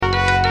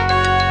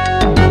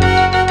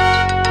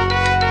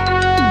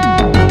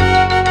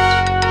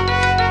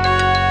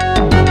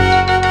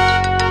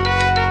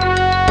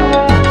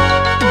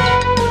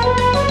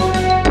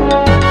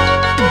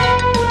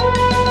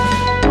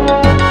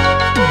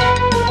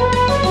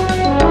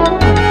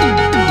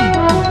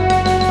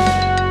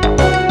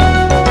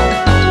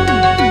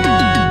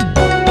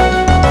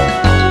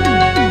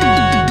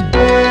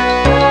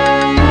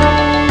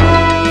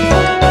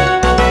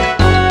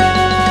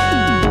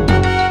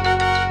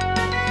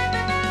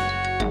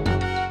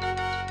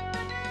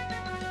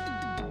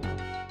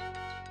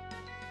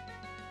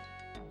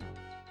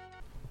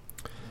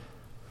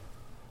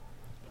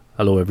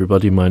Hello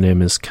everybody, my name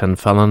is Ken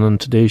Fallon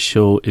and today's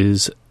show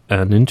is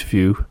an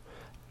interview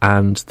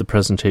and the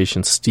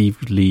presentation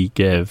Steve Lee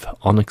gave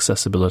on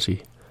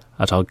accessibility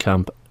at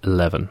OggCamp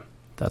 11.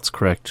 That's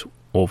correct,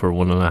 over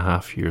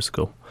 1.5 years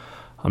ago.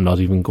 I'm not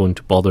even going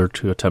to bother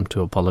to attempt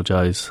to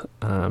apologise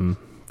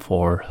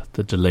for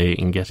the delay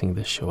in getting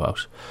this show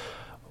out.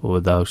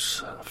 Without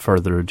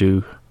further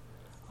ado,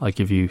 I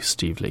give you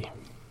Steve Lee.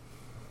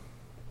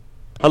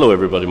 Hello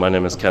everybody, my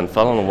name is Ken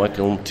Fallon and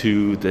welcome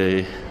to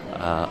the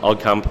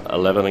OggCamp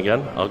 11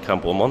 again,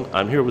 OggCamp 11.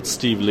 I'm here with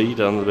Steve Lee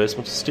down in the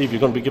basement. Steve, you're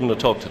going to be giving a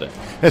talk today?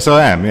 Yes,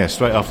 I am, yes,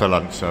 straight after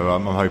lunch, so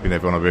I'm hoping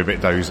everyone will be a bit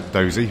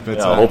dozy.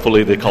 But,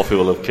 hopefully the coffee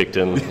will have kicked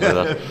in.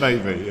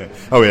 Maybe, yeah.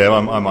 Oh yeah,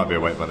 I might be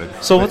awake by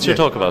then. So what's your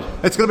talk about?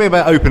 It's going to be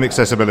about open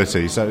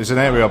accessibility, so it's an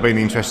area I've been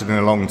interested in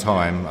a long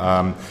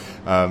time.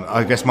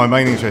 I guess my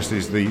main interest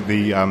is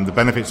the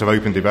benefits of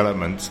open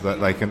development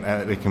that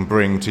they can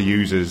bring to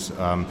users,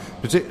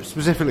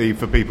 specifically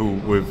for people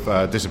with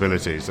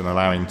disabilities, and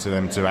allowing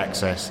them to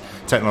access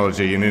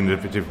technology in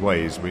innovative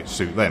ways which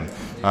suit them.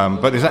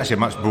 But there's actually a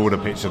much broader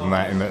picture than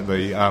that, in that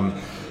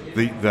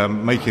the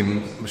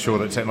making sure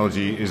that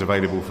technology is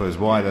available for as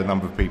wide a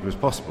number of people as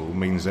possible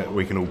means that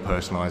we can all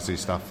personalise this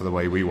stuff for the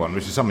way we want,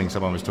 which is something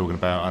someone was talking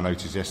about, I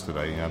noticed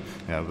yesterday.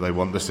 They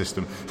want the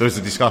system. There was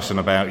a discussion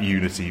about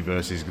Unity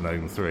versus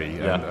GNOME 3,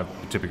 a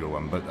typical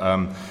one, but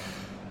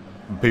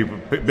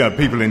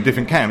people in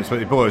different camps,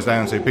 but it boils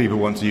down to people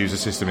want to use the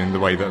system in the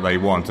way that they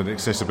want, and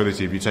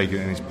accessibility, if you take it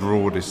in its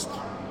broadest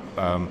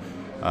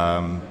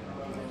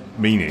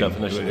meaning,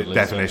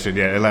 definition,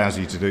 it allows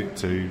you to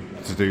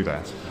do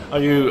that. Are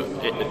you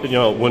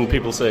when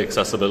people say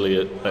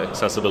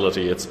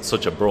accessibility, it's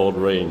such a broad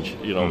range.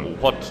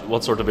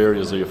 What sort of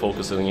areas are you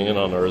focusing in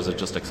on, or is it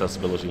just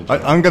accessibility?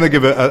 I'm going to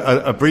give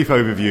a brief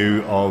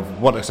overview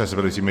of what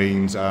accessibility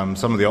means,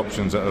 some of the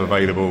options that are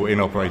available in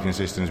operating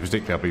systems,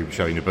 particularly I'll be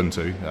showing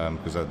Ubuntu,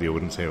 because the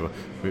audience here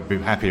will be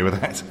happier with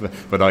that,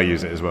 but I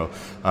use it as well.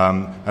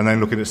 And then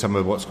looking at some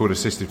of what's called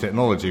assistive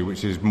technology,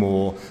 which is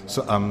more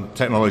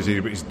technology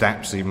which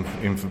adapts the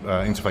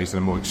interface in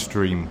a more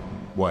extreme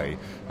way.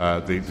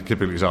 The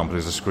typical example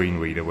is a screen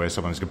reader where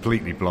someone is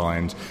completely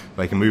blind,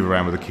 they can move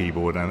around with a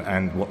keyboard,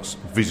 and what's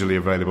visually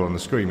available on the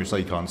screen, which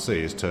they can't see,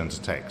 is turned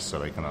to text so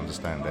they can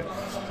understand it.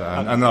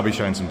 And I'll be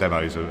showing some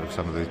demos of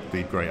some of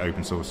the great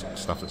open source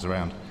stuff that's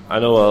around. I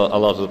know a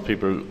lot of the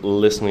people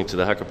listening to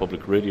the Hacker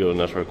Public Radio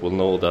Network will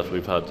know that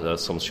we've had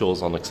some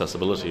shows on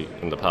accessibility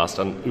in the past,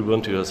 and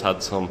Ubuntu has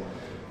had some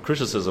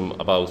criticism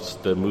about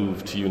the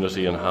move to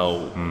Unity and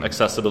how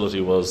accessibility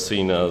was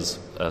seen as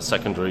a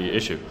secondary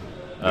issue.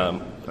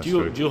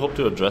 Do you hope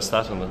to address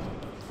that?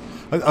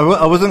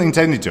 I wasn't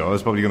intending to. I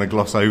was probably going to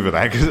gloss over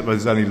that because it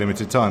was only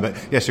limited time. But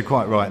yes, you're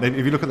quite right.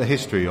 If you look at the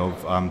history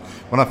of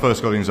when I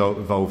first got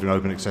involved in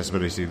open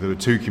accessibility, there were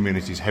two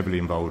communities heavily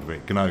involved with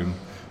it. GNOME,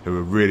 who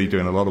were really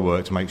doing a lot of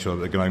work to make sure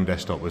that the GNOME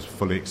desktop was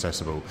fully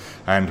accessible,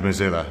 and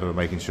Mozilla, who were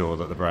making sure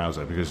that the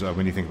browser, because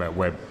when you think about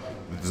web,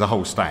 there's a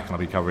whole stack, and I'll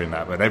be covering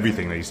that, but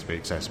everything needs to be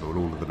accessible,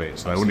 all of the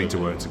bits. They all need to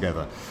work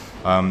together.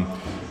 So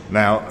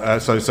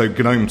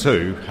GNOME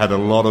 2 had a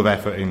lot of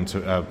effort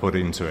put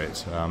into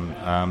it,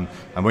 and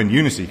when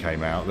Unity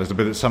came out, there's a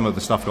bit of some of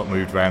the stuff got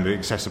moved around, the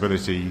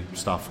accessibility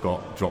stuff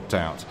got dropped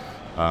out.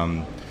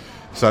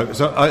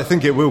 So I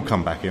think it will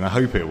come back in. I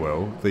hope it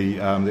will. The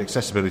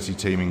accessibility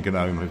team in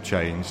GNOME have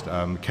changed.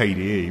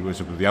 KDE was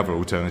the other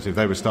alternative.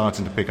 They were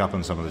starting to pick up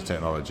on some of the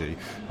technology.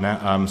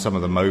 Now some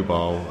of the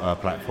mobile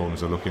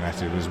platforms are looking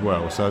at it as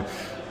well. So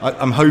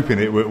I'm hoping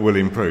it will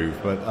improve.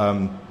 But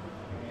I'll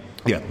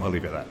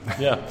leave it at that.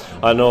 Yeah,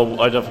 I know.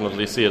 I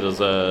definitely see it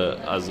as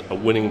a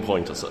winning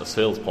point, as a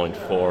sales point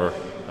for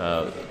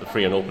the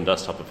free and open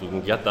desktop. If we can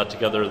get that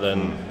together,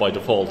 then by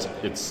default,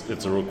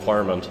 it's a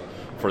requirement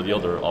for the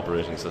other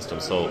operating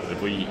systems. So if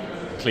we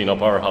clean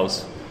up our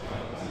house,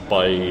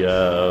 by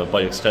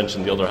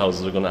extension, the other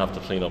houses are going to have to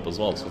clean up as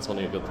well. So it's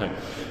only a good thing.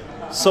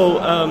 So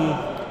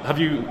have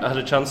you had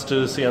a chance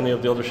to see any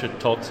of the other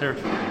talks here?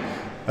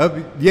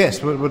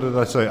 Yes, what did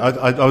I say?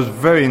 I was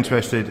very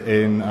interested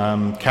in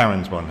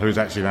Karen's one, who's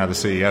actually now the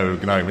CEO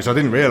of GNOME, which I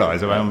didn't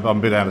realise. I'm a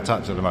bit out of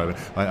touch at the moment.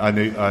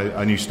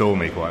 I knew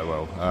Stormy quite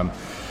well.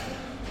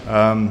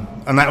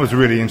 And that was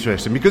really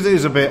interesting because it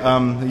is a bit,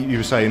 you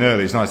were saying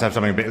earlier, it's nice to have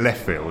something a bit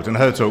left field, and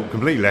her talk,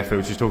 completely left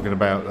field. She's talking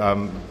about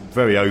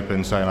very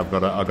open, saying I've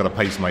got a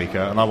pacemaker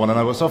and I want to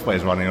know what software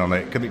is running on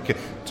it. Can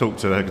talk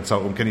to her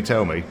consultant, can you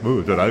tell me? I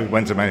don't know,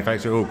 went to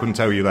manufacturer, couldn't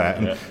tell you that.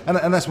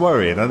 And that's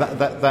worrying, and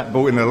that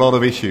brought in a lot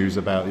of issues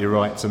about your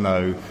right to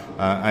know,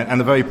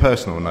 and a very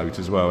personal note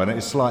as well, and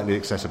it's slightly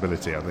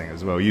accessibility, I think,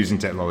 as well, using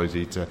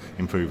technology to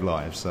improve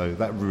lives. So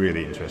that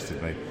really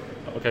interested me.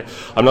 Okay,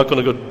 I'm not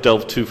going to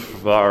delve too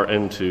far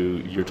into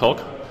your talk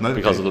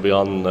because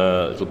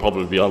it'll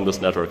probably be on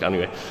this network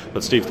anyway.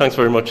 But Steve, thanks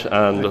very much,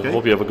 and I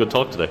hope you have a good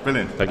talk today.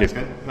 Brilliant. Thank you.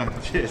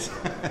 Cheers.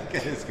 Okay,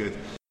 that's good.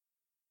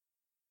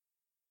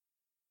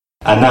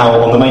 And now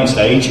on the main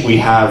stage we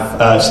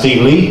have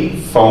Steve Lee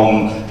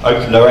from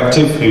Open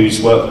Directive, who's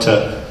worked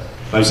at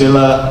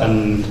Mozilla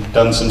and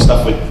done some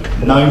stuff with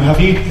GNOME, have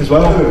you, as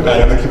well?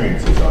 The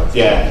community side.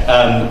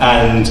 Yeah,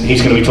 and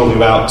he's going to be talking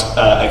about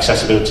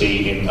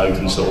accessibility in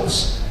open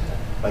source.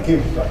 Thank you.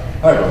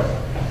 Hi everyone.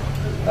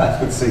 It's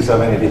good to see so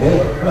many of you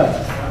here. Right.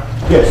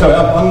 Yeah, so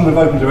I'm with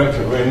Open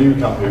Directive. We're a new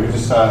company. We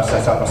just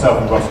set up,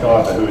 myself and Ross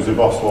Gardner, who is the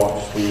Boss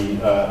Watch, the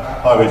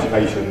higher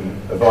education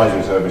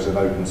advisory service of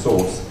open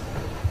source.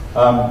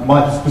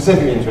 My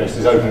specific interest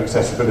is open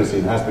accessibility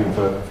and has been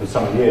for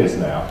some years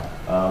now.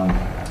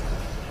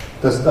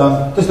 Just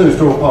do a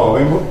straw poll.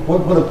 I mean,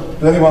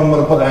 does anyone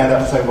want to put their hand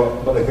up and say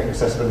what they think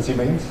accessibility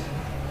means?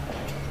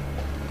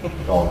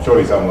 Oh, I'm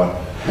surely someone.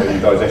 Are you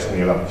digesting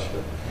your lunch?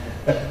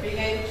 Being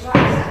able to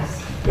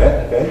access.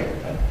 Yeah, okay.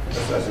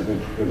 That's a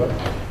good one.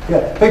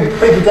 Yeah,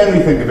 people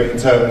generally think of it in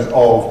terms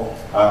of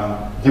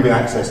giving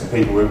access to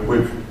people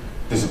with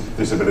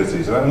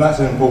disabilities, and that's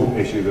an important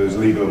issue. There's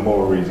legal and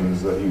moral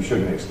reasons that you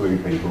shouldn't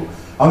exclude people.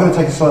 I'm going to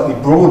take a slightly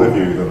broader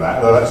view than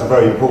that, though that's a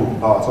very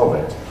important part of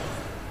it.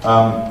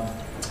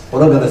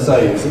 What I'm going to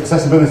say is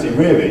accessibility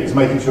really is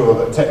making sure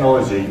that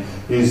technology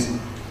is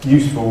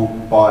useful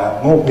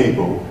by more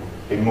people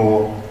in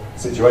more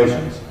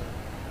situations.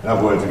 In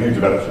other words, if you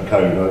develop some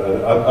code,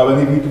 are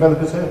any of you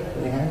developers here?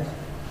 Any hands?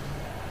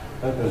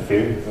 There's a few,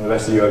 and the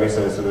rest of you, I guess,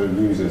 are sort of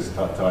users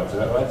types, is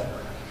that right?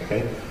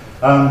 Okay.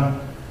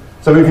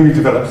 So if you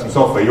develop some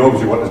software, you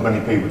obviously want as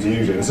many people to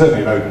use it, and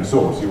certainly in open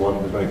source, you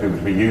want as many people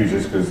to be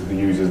users, because the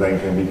users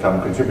then can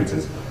become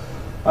contributors.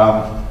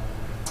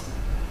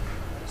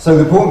 So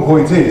the important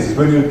point is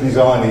when you're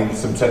designing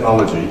some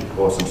technology,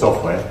 or some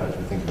software, as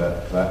we think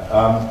about that,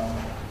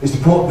 is to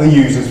put the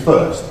users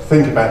first.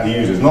 Think about the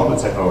users, not the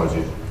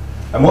technology.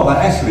 And what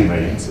that actually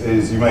means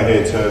is you may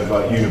hear terms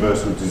like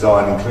universal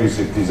design,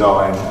 inclusive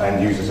design,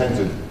 and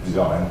user-centered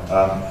design.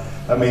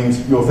 That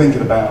means you're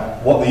thinking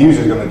about what the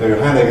user is going to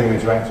do, how they're going to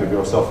interact with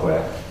your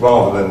software,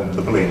 rather than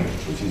the bling,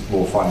 which is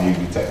more fun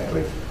usually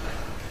technically.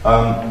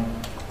 And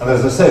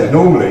as I said,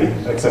 normally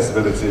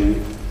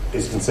accessibility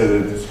is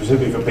considered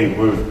specifically for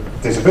people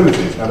with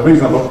disabilities. Now the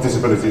reason I've got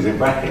disabilities in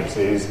brackets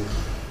is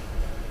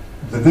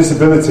the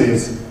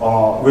disabilities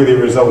are really a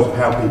result of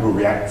how people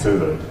react to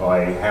them,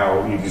 by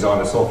how you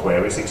design a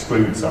software which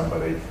excludes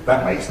somebody.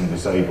 That makes them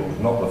disabled,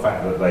 not the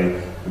fact that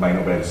they may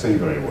not be able to see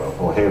very well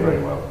or hear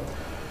very well.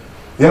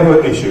 The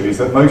other issue is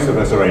that most of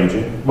us are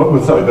aging.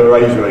 Well, sorry, there are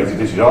age-related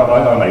issues.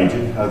 I'm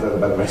aging, I don't know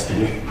about the rest of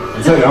you.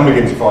 And certainly I'm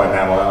beginning to find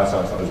now my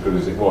eyesight's not as good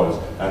as it was,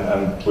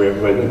 and we're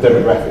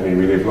demographically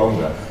we live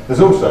longer. There's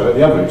also, at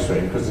the other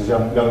extreme, because there's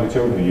younger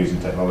children who are using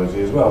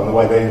technology as well, and the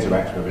way they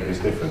interact with it is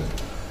different.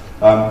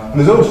 And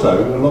there's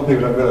also, a lot of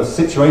people don't realise,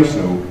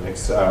 situational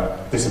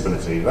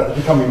disability. That's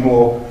becoming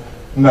more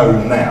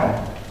known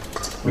now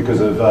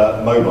because of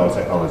mobile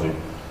technology.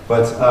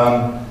 But,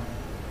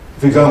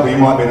 for example, you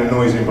might be in a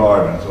noisy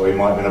environment, or you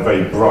might be in a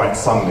very bright,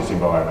 sunlit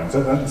environment.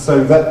 And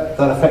so that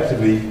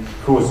effectively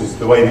causes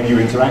the way that you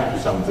interact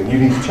with something. You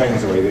need to change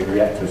the way that you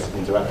interact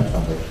with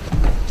something.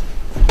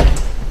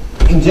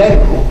 In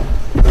general,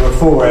 there are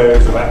 4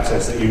 areas of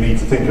access that you need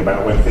to think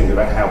about when thinking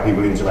about how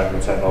people interact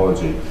with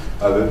technology.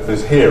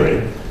 There's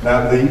hearing.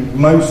 Now, the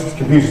most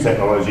computer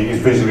technology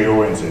is visually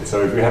oriented, so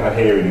if you have a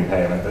hearing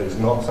impairment, that is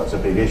not such a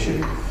big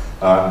issue.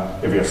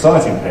 If you're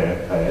sight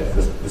impaired,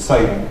 the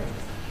same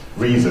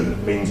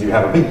reason means you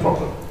have a big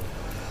problem.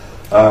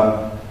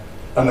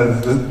 And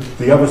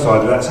the other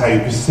side of that's how you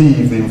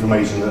perceive the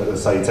information that,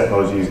 say,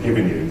 technology is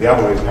giving you. The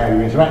other is how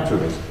you interact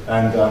with it.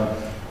 And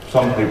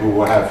some people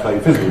will have, say,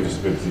 physical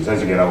disabilities.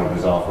 As you get older,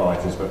 there's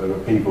arthritis, but there are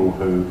people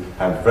who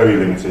have very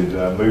limited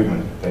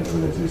movement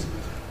capabilities.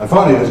 And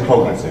finally, there's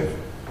cognitive,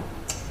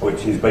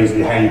 which is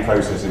basically how you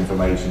process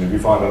information. If you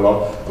find a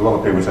lot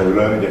of people say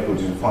learning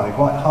difficulties will find it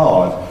quite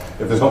hard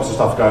if there's lots of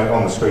stuff going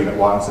on the screen at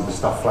once, if there's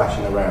stuff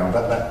flashing around.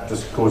 That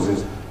just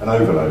causes an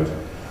overload.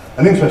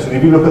 And interestingly,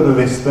 if you look at the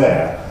list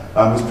there,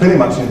 it's pretty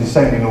much in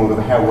descending order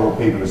of how well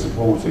people are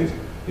supported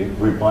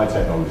by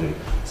technology.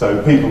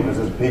 So people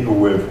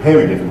with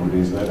hearing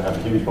difficulties don't have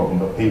a huge problem,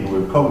 but people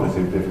with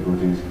cognitive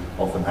difficulties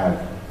often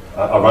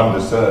are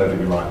underserved, if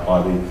you like,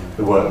 by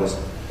the work that's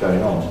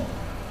going on.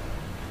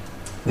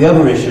 The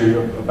other issue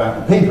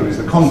about the people is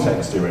the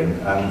context you're in,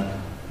 and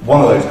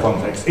one of those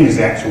contexts is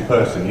the actual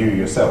person, you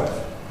yourself.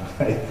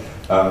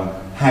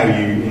 How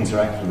you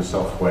interact with the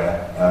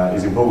software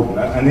is important.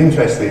 And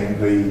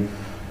interestingly,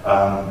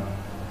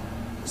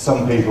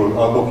 some people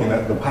are looking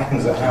at the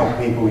patterns of how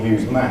people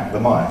use a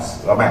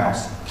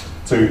mouse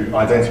to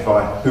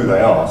identify who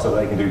they are, so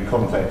they can do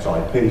context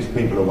IPs,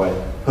 people-aware,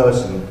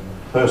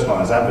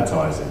 personalised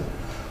advertising.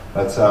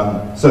 But,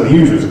 so the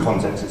user is a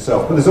context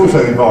itself, but there's also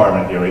the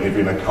environment you're in. If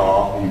you're in a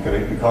car, you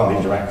can't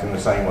interact in the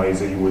same ways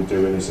that you would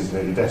do when you're sitting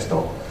at your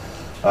desktop.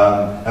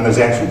 And there's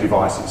the actual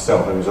device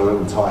itself. There's a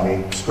little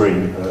tiny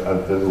screen, a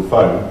little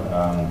phone,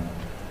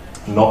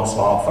 not a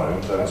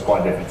smartphone, so that's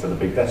quite different to the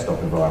big desktop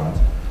environment.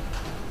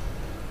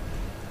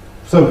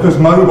 So because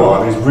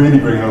mobile is really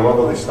bringing a lot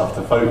of this stuff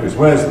to focus,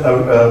 whereas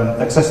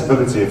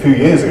accessibility a few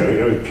years ago,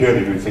 it was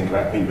purely we think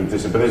about people with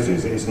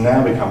disabilities, it's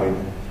now becoming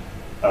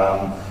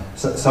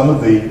some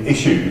of the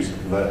issues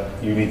that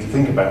you need to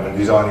think about when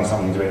designing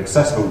something to be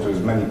accessible to as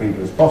many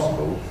people as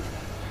possible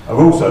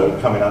are also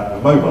coming out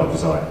of mobile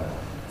design.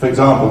 For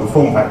example, the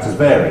form factors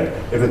vary.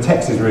 If the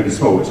text is really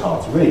small, it's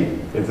hard to read.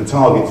 If the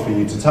targets for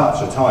you to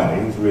touch are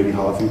tiny, it's really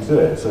hard for you to do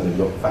it. Certainly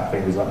you've got fat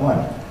fingers like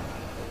mine.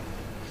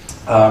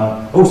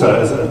 Also,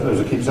 as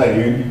I keep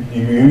saying,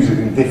 you use it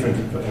in different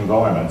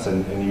environments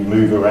and you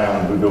move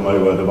around with your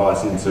mobile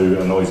device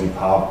into a noisy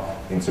pub,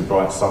 into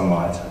bright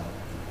sunlight.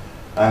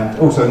 And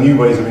also new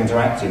ways of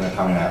interacting are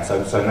coming out.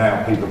 So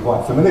now people are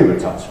quite familiar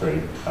with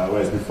touchscreen,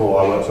 whereas before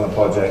I worked on a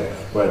project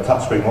where a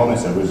touchscreen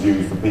monitor was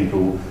used for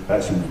people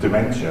actually with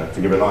dementia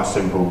to give a nice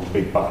simple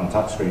big button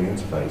touchscreen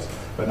interface.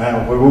 But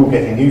now we're all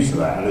getting used to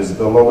that, and there's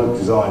a lot of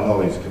design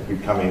knowledge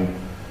coming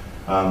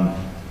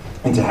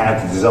into how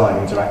to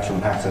design interaction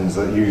patterns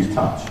that use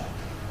touch.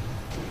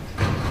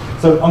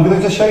 So I'm going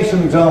to just show you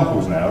some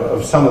examples now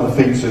of some of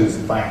the features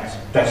that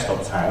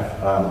desktops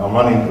have. I'm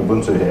running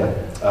Ubuntu here.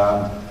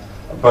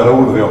 But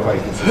all of the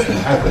operating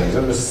systems have these.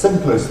 And the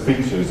simplest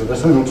features are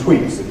just little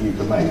tweaks that you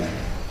can make.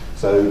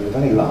 So, with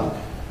any luck,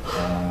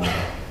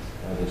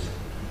 let's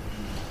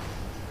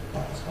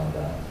calm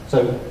down. So,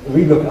 if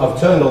we look, I've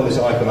turned on this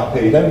icon up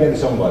here. You don't get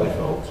this on by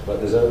default,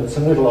 but there's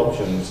some little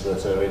options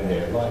that are in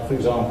here. Like, for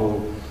example,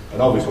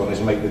 an obvious one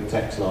is make the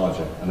text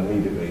larger, and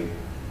immediately,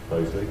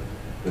 supposedly,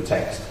 the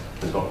text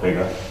has got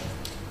bigger.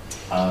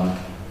 And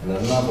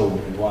another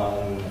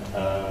one.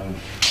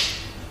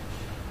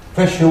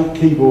 Press short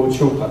keyboard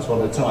shortcuts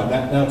one at a time.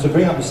 Now to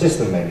bring up the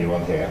system menu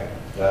on here,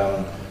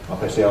 I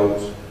press the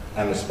Alt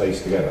and the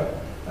space together,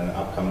 and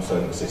up comes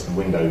the system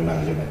window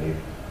manager menu.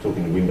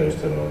 Talking the Windows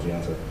terminology,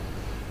 aren't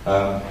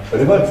I? But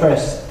if I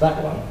press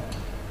that one,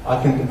 I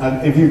can.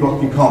 And if you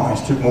can't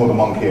press more than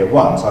one key at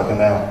once, I can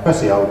now press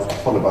the Alt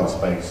followed by the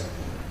space,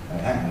 and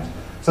it happens.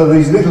 So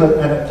these little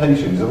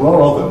adaptations, a lot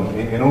of them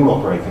in all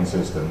operating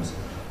systems,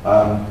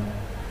 and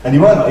you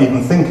might not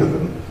even think of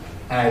them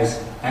as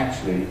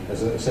actually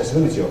as an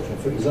accessibility option.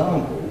 For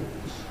example,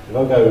 if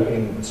I go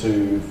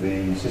into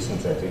the system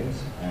settings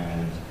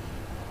and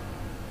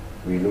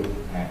we look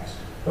at,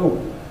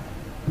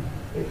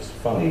 it's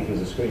funny because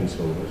the screen's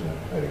small, isn't it?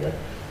 There we go.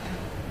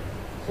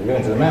 So we go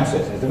into the mouse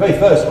settings. The very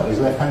first one is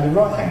left-handed,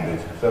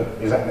 right-handed. So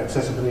is that an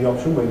accessibility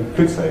option? Well, you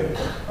could say it.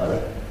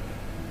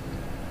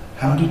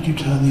 How did you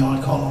turn the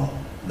icon on?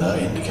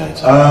 The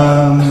indicator?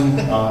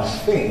 I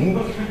think,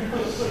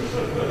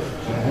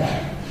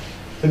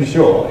 pretty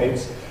sure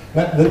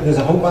there's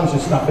a whole bunch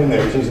of stuff in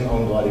there which isn't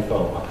on by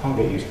default. I can't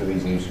get used to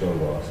these new scroll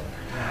bars.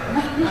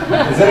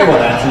 Does anyone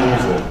actually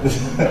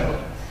use them?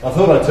 I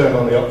thought I turned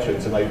on the option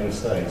to make them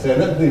stay. So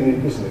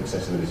this is an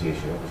accessibility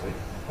issue, obviously.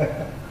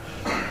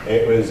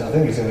 I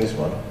think it's in this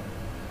one.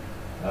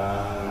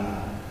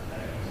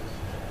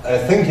 I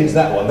think it's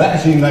that one. That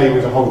actually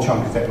enables a whole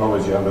chunk of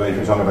technology underneath,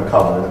 which I'm going to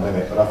cover in a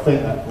minute, but I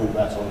think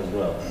that's on as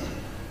well.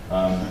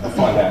 I'll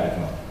find out if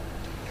not.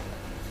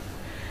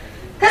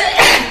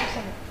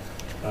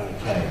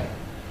 Okay.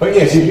 But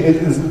yes,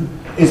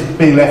 is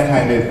being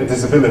left-handed a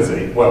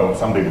disability? Well,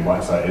 some people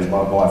might say it is.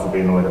 My wife would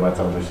be annoyed if I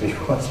told her she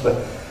was.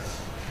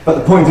 But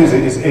the point is,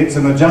 it's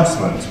an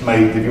adjustment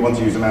made if you want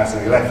to use the mouse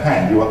in your left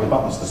hand, you want the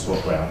buttons to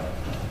swap round.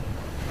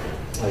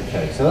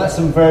 Okay, so that's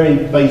some very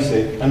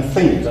basic, and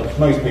themes.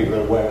 Most people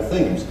are aware of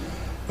themes.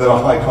 There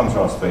are high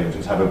contrast themes,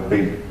 which have a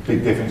big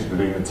difference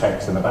between the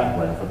text and the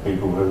background for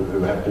people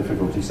who have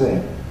difficulty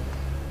seeing.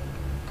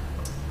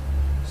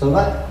 So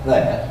that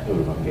there,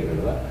 if I can get rid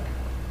of that.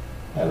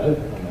 Hello,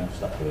 I'm now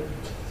stuck with it.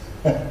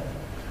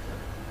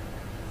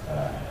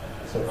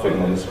 It's not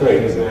fitting on the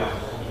screen, is it?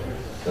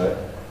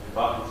 So.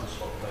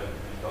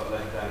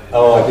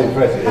 Oh, I did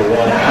press it.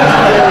 Right.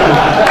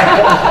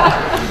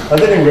 I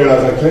didn't even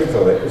realise I clicked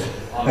on it.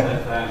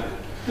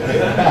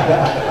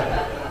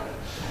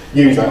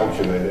 Use that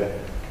option then, yeah.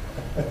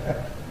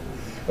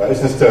 Right,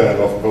 let's just turn it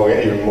off before I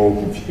get even more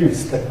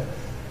confused.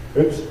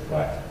 Oops,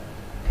 right.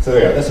 So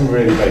there we go, that's some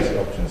really basic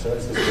options. So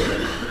let's just do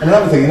it. And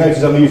another thing, you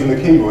notice I'm using the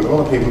keyboard. A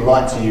lot of people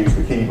like to use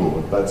the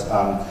keyboard, but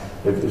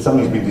if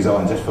something's been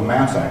designed just for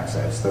mouse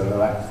access, then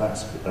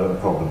that's a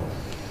problem.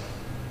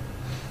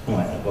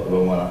 Right, I've got the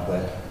wrong one up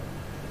there,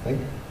 I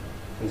think.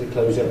 Is it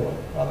closed the other one?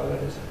 Oh, no, there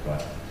it is.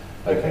 Right.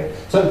 Okay.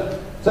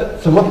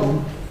 So what?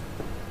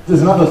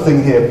 There's another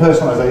thing here,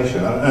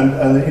 personalisation,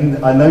 and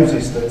I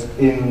noticed that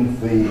in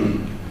the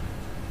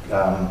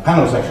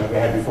panel section that we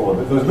had before,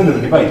 there was a bit of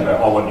a debate about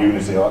I want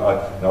Unity, I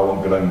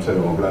want GNOME 2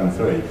 or GNOME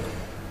 3.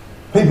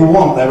 People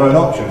want their own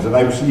options, and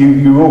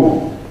you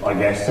all, I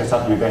guess, set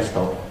up your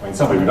desktop. I mean,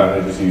 some people don't,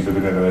 they just use the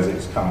vanilla as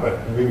it's come, but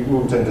we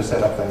all tend to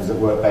set up things that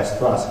work best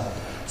for us.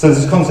 So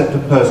there's this concept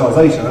of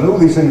personalisation, and all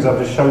these things I've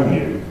just shown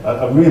you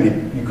are really,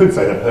 you could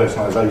say they're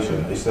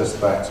personalisation. It's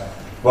just that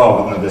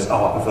rather than just,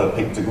 I prefer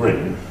pink to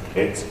green,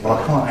 it's, well,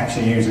 I can't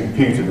actually use a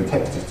computer, the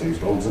text is too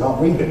small because I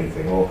can't read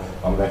anything, or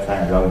I'm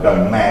left-handed, I'm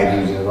going mad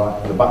using the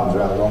buttons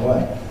around the wrong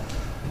way.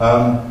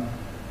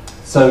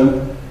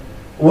 So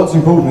what's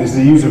important is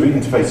the user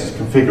interface is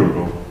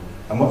configurable,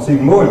 and what's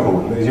even more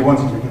important is you want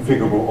it to be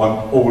configurable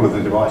on all of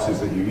the devices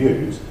that you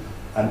use.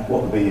 And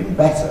what would be even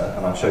better,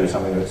 and I'll show you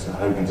something that's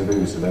hoping to do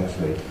this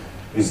eventually,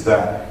 is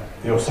that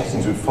your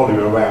settings would follow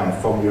you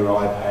around from your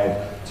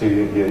iPad to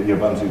your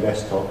Ubuntu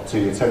desktop to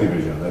your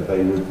television, that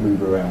they would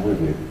move around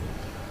with you.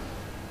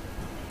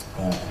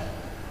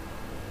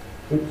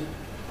 Oops.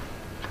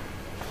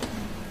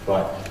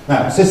 Right.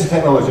 Now, assistive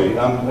technology.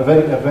 Have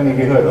any of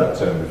you heard that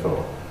term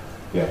before?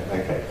 Yeah,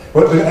 okay.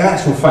 Well, in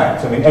actual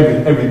fact, I mean,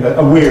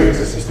 a weir is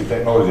assistive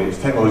technology. It's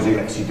technology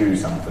that lets you do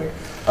something.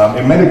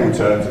 In medical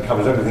terms, it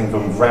covers everything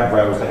from grab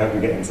rails to help you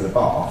get into the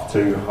bath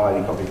to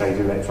highly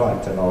complicated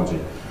electronic technology.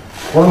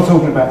 What I'm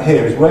talking about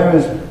here is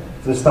whereas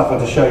the stuff I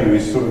just show you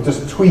is sort of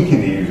just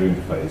tweaking the user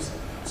interface,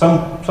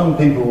 some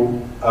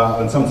people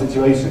and some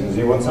situations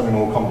you want something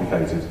more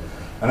complicated,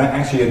 and that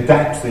actually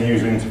adapts the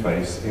user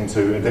interface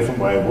into a different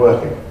way of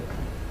working.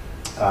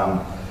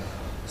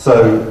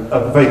 So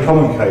a very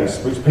common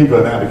case, which people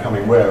are now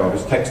becoming aware of,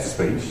 is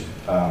text-to-speech,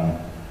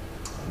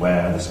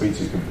 where the speech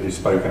is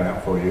spoken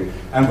out for you,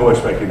 and voice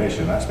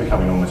recognition. That's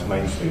becoming almost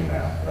mainstream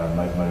now.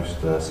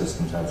 Most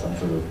systems have some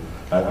sort of,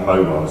 and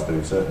mobiles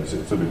do, certainly,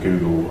 sort of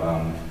Google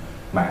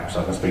Maps.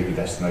 I can speak your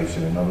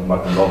destination and a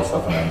lot of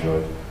stuff on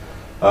Android.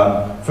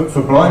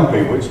 For blind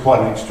people, it's quite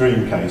an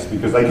extreme case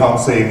because they can't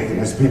see anything.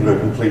 There's people who are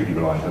completely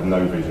blind, have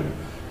no vision.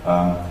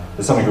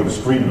 There's something called a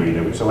screen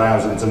reader, which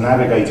allows them to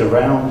navigate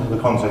around the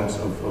contents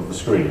of the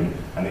screen,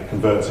 and it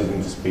converts it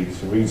into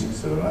speech and reads it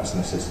to them. That's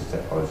an assistive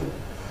technology.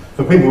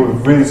 For people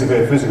with really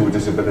severe physical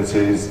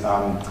disabilities,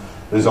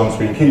 there's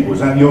on-screen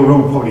keyboards. Now, you're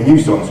all probably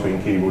used to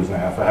on-screen keyboards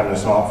now for having a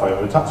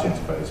smartphone with a touch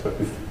interface, but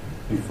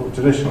before,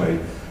 traditionally,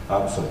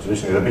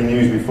 they've been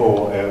used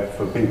before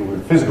for people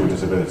with physical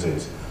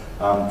disabilities,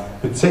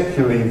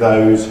 particularly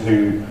those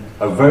who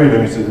are very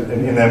limited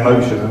in their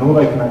motion, and all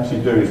they can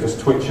actually do is just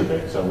twitch a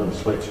bit. So I've got a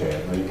switch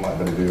here, and you might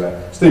be able to do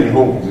that. Stephen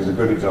Hawking is a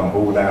good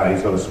example. Now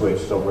he's got a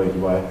switch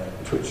operated by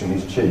twitching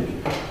his cheek.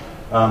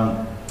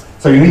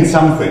 So you need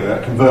something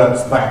that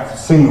converts that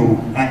single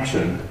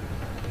action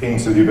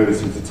into the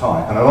ability to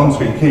type. And an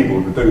on-screen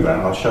keyboard would do that,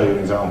 and I'll show you an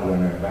example in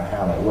a minute about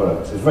how that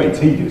works. It's very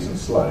tedious and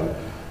slow.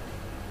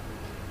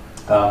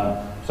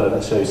 So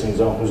let's show you some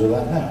examples of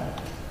that now.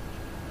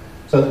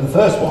 So the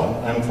first one,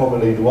 and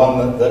probably the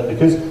one that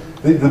because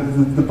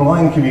the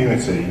blind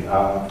community,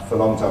 for a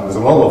long time, there's a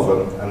lot of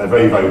them, and they're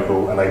very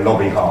vocal, and they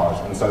lobby hard,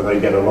 and so they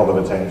get a lot of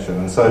attention.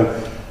 And so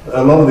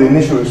a lot of the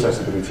initial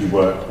accessibility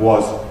work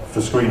was for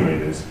screen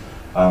readers,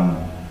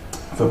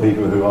 for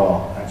people who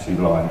are actually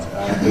blind.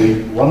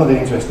 And one of the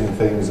interesting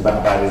things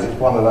about that is it's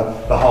one of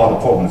the harder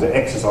problems. It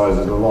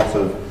exercises a lot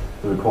of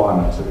the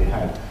requirements that we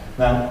had.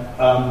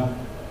 Now,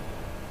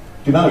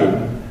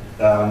 GNOME,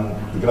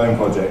 the GNOME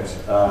project,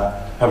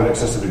 have an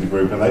accessibility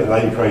group, and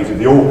they created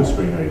the Orca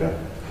screen reader.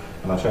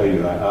 And I'll show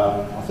you that.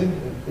 I think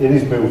it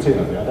is built in,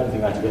 I think. I don't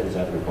think I had to get this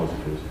out of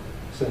repositories.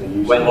 Certainly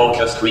useful. When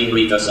Orca screen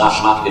reader /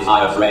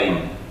 magnifier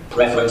frame.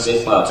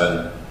 Preferences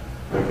button.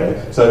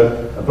 Okay,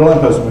 so a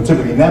blind person would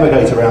typically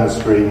navigate around the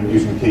screen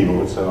using the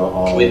keyboard. So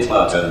I'll... Quit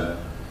button.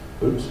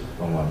 Oops,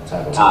 wrong one.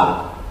 Tab.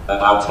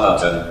 About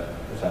button.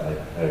 Exactly.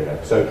 There we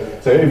go.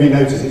 So if you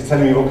notice, it's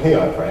telling me what key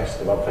I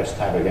pressed. If I press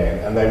tab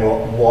again, and then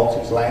what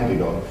it's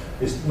landed on.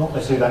 It's not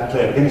necessarily that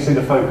clear. But can you see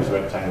the focus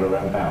rectangle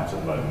around about at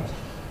the moment?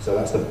 So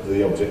that's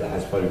the object that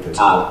has focus.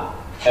 Tab.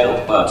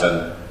 Help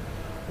button.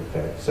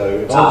 Okay, so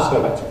if I just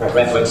go back to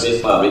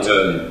preferences per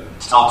return.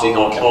 Starting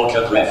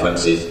Orca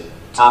preferences.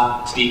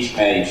 Tab. Speech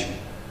page.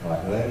 Right,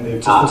 and then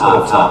you've tab. So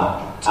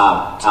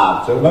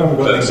at the moment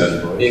we've got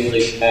person.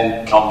 English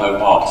N combo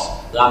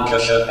box.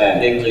 Lancashire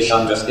N English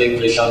N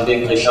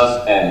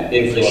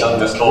English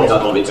underscore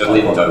double return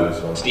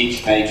window.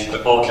 Speech page.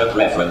 Orca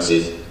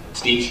preferences.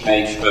 Speech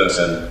page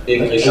person.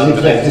 English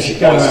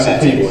underscore voice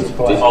settings.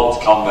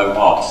 Default combo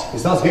box. It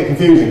starts to get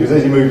confusing because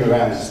as you're moving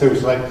around, it's still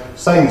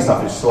saying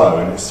stuff is slow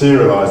and it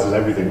serialises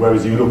everything.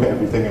 Whereas you look at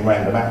everything in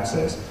random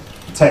access,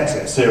 the text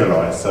gets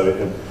serialised.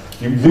 So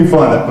you do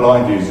find that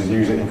blind users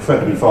use it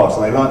incredibly fast,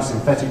 and they like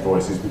synthetic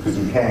voices because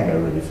you can go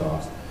really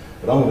fast.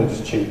 But I'm going to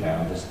just cheat now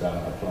and just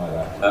apply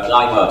that.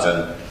 Apply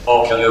button.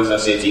 Orca user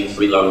settings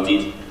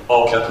reloaded.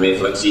 Orca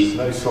preferences.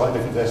 No slight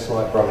difference. There's a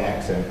slight Brummie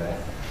accent there.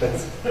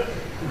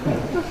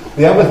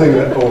 The other thing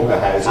that Orca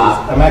has is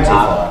a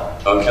magnifier.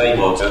 OK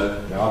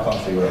button. No, I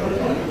can't see where I'm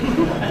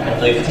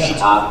going. Lift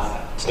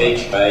tab.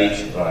 Speech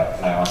page.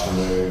 Right, now I can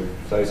move.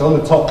 So it's on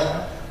the top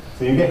now.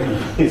 So you get,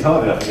 it's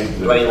hard enough to get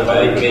into Rail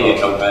page,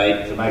 vehicle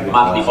page,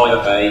 magnifier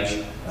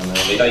page,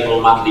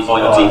 enable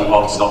magnifier tick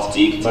box not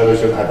ticked. Maybe I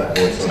shouldn't have that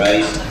voice.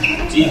 Space,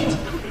 ticked.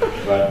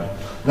 Right.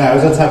 Now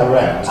as I tab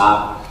around,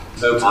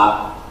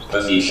 tab,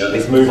 position,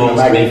 it's moving the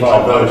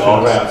magnified version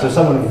around. So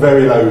someone with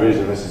very low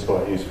vision, this is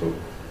quite useful.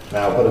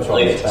 Now I've got to try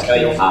lift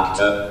scale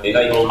factor,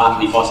 enable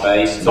magnifier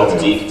space, not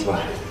ticked.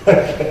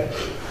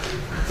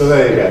 So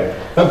there you go.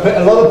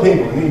 But a lot of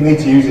people need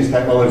to use this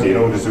technology in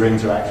order to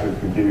interact with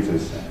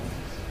computers.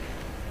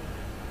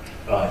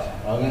 Right,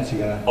 I'm actually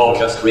going to...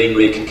 Orca screen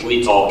read,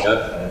 quit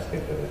Orca.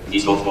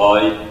 He's not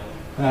boy.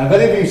 Have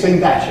any of you seen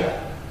Dasher?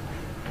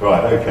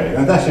 Right, okay.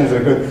 Now Dasher is a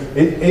good...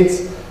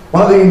 It's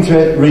one of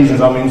the reasons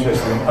I'm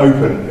interested in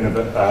open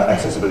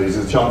accessibility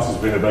is the chances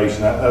for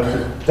innovation.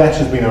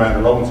 Dasher's been around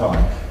a long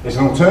time. It's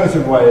an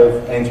alternative way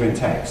of entering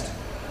text.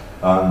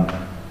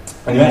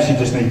 And you actually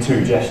just need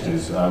two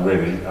gestures,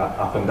 really,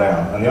 up and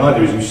down. And the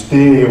idea is you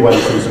steer your way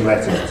through some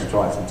letters to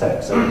try some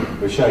text. So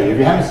we'll show you. If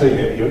you haven't seen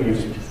it,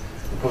 you'll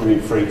probably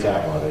be freaked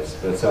out by this.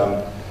 But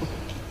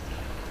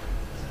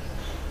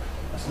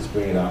let's just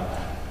bring it up.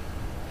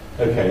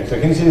 Okay, so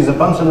can you see there's a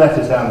bunch of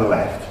letters down the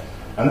left,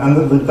 and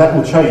that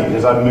will change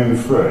as I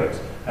move through it.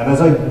 And as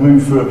I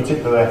move through a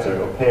particular letter, it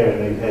will appear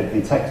in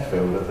the text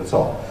field at the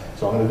top.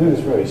 So I'm going to do this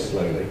very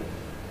slowly.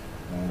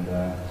 And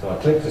so I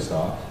click to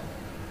start.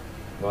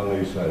 I'll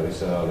move slowly,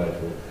 so I'll go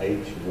for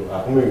H.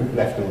 I can move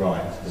left and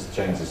right, just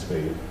change the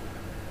speed.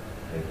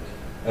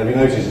 And if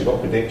you notice it's got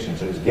prediction,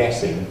 so it's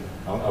guessing.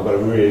 I've got a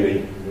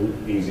really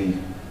easy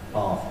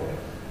path here.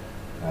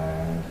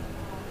 And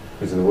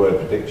because of the word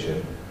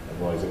prediction,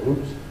 otherwise it,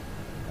 oops.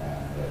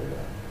 There we go.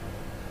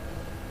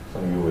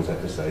 Something you always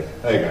have to say.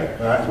 There you go.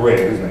 Well, that's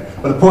weird, isn't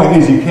it? But the point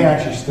is, you can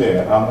actually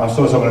steer. I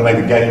saw someone make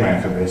a game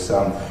out of this,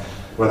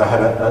 where they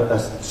had a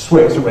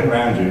switch that went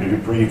round you. If you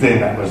breathed in,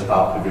 that was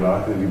up, if you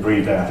like, and if you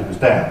breathed out, it was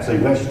down. So you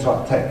can actually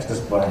type text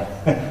just by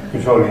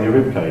controlling your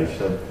rib cage.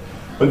 So.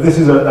 But this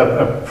is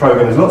a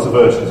program. There's lots of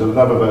versions. There's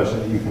another version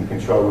that you can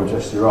control with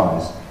just your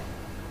eyes.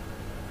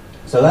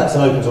 So that's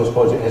an open source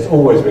project. It's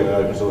always been an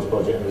open source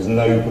project, and there's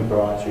no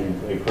proprietary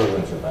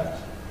equivalent of that.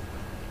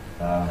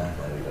 There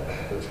we go.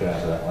 Let's get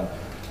out of that one.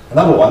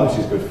 Another one, which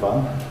is good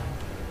fun,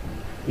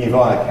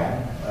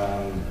 eViacam.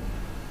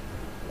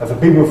 And for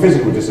people with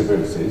physical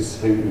disabilities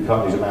who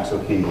can't use a mouse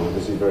or keyboard,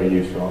 this is very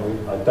useful.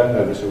 I don't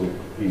know if this will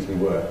easily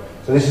work.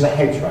 So this is a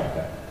head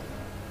tracker.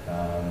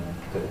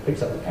 So it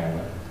picks up the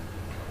camera.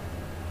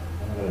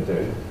 What I'm going to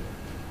do,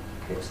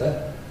 fix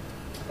that.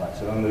 Right,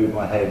 so I'm going to move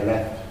my head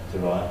left to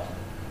right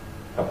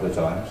a couple of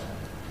times.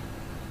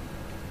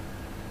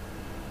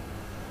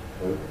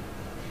 Oh,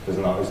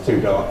 doesn't like, it's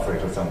too dark for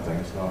it or something,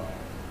 it's not.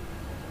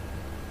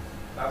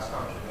 That's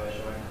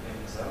controversial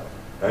in itself.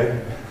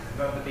 Hey?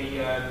 Remember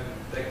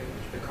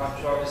the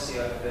controversy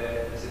of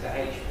the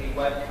HP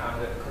webcam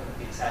that couldn't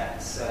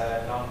detect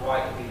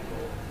non-white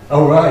people?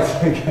 Oh right,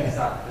 okay. Is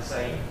that the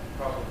same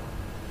problem?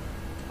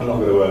 I'm not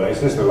going to work now.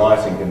 It's just the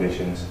lighting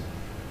conditions.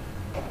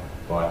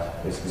 Right,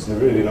 it's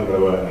really not going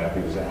to work now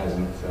because it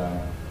hasn't.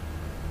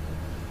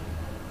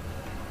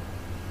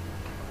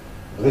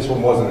 This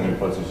one wasn't in the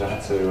project, so I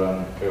had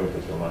to build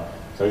this one. Right.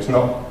 So it's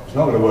not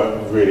going to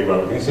work really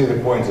well. You can see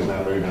the pointers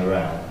now moving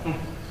around.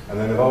 And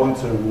then if I want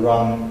to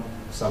run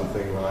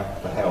something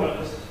like the help,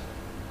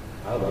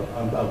 hold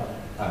on,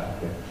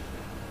 okay.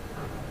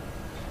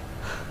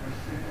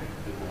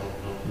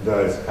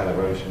 There's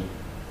calibration.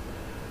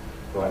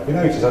 Right, if you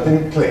notice, I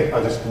didn't click,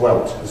 I just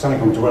dwelt. There's something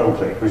called dwell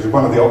click, which is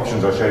one of the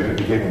options I showed you at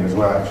the beginning as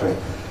well, actually.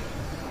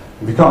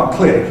 If you can't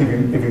click,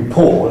 if you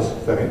pause,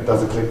 then it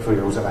does a click for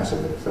you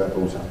automatically, so that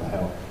brought up the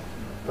help.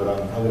 But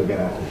I'm going to get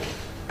out of it.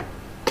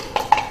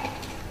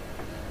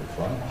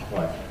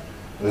 Right.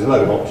 There's a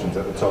load of options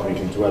at the top. You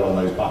can dwell on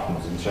those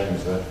buttons and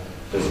change the.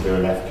 Does it do a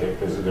left click?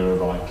 Does it do a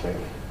right click?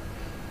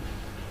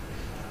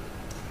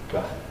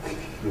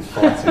 There's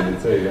fighting the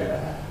two.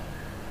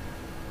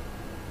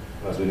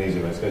 That's an easy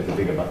way. Let's go to the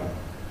bigger button.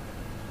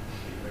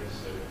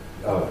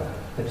 Oh,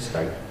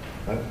 escape.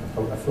 No,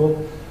 I thought.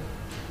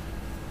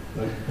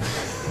 No.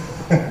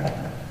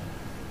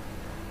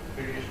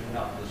 Finishing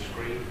up the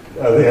screen.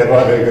 Oh, yeah,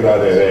 might be a good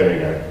idea. There we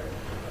go.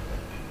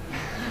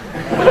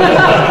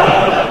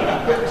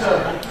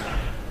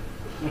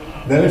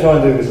 Let me try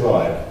and do this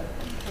live.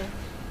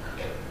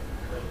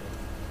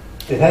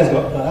 It has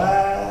got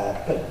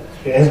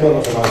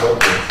lots of nice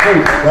options. Oh,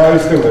 no,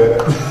 it's still there.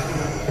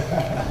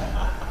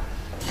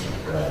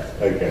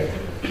 Right, okay.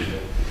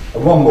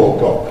 And one more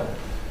block.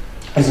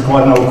 This is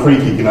quite an old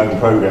creaky GNOME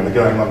program, the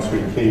going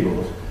on-screen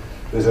keyboard.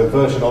 There's a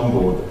version on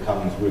board that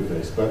comes with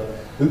this, but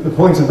the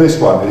point of this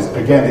one is,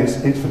 again,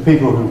 it's for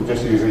people who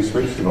just use these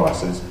switch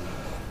devices,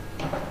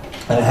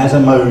 and it has a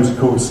mode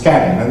called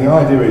scanning, and the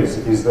idea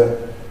is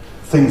that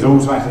things are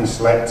automatically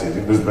selected.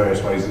 There's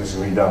various ways this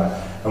can be done.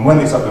 And when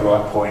it's at the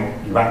right point,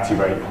 you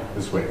activate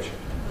the switch.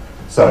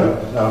 So,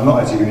 now I'm not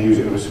actually going to use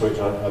it with a switch.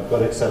 I've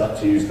got it set up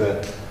to use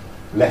the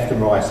left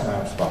and right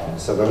mouse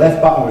buttons. So the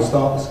left button will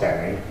start the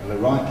scanning, and the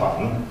right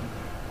button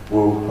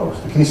will... Oh,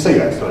 can you see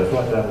that? Sorry, it's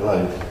right down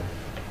below.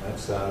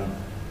 That's,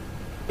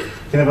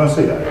 can everyone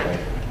see that? Okay.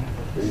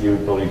 You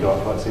probably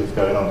can't quite see what's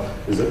going on.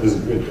 There's a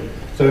grid.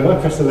 So if I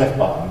press the left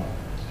button,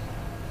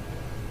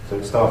 so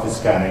it started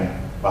scanning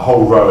a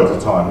whole row at a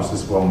time. This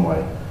is one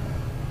way.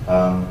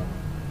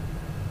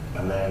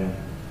 And then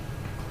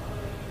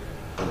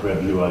the red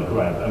blue I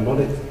grab. And what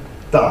it's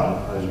done,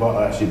 and it might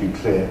not actually be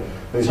clear,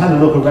 it's had a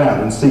look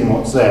around and seen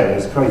what's there.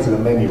 It's created a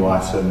menu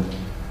item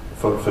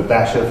for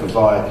Dasher, for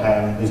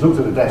Viacam. He's looked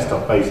at the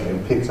desktop basically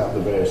and picked up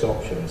the various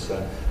options. So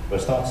if I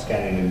start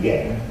scanning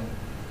again,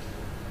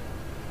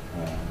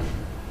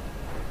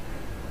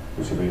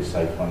 which would be a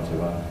safe one to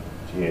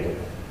edit.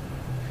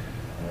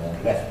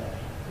 Left,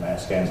 now it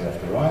scans left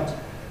to right.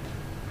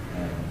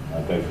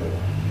 I'll go for it.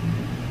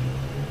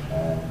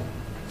 And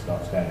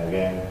start scanning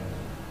again.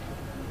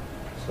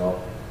 Stop.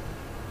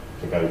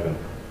 Click open.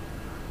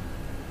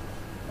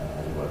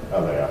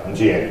 Oh, there you are. And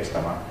G-edit's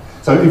come up.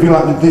 So if you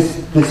like,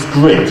 this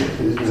grid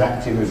is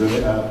acting as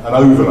an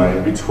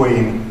overlay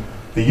between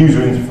the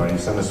user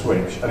interface and the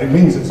switch, and it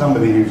means that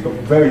somebody who's got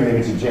very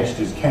limited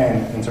gestures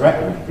can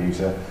interact with the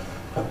computer,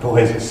 but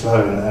boy is it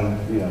slow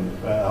and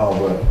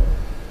hard work.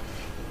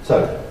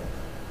 So,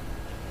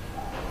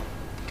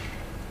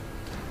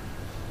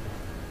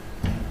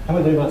 how am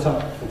I doing by time,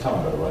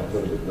 by the way? I've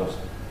got a bit lost.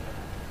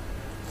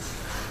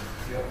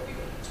 You've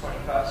got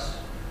 21st.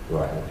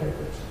 Right, okay,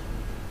 good.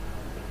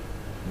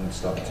 Let's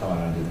start the time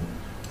ending.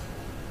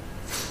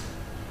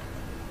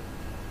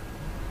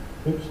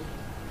 Oops.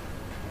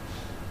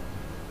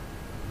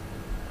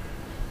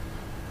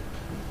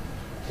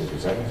 50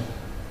 seconds.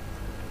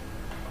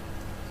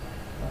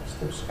 That's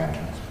still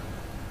scanning.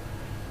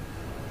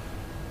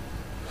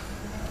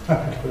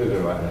 Put it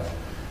right there.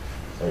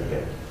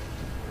 Okay.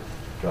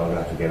 So I'm going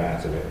to have to get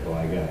out of it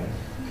by again.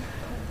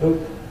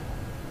 Oh.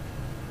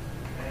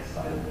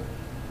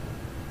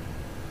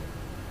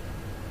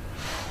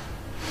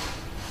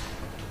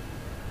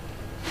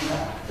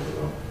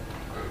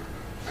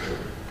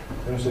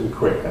 Let me do it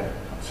quick then.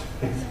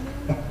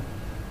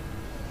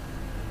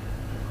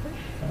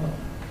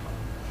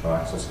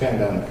 Right, so scan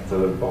down to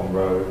the bottom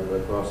row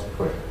across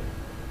quick.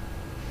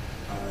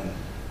 And then,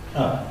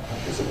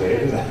 that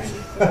disappeared, isn't it?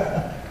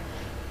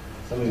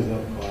 Something's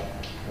not quite.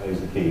 There's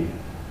the key.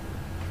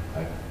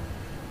 Okay.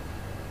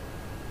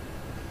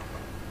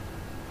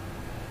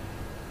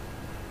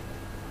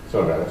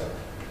 Sorry about this.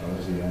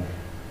 Obviously,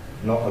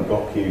 not a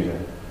GOC user.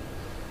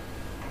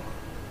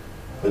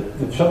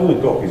 The trouble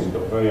with GOC is it's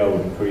got very old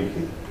and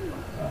creaky.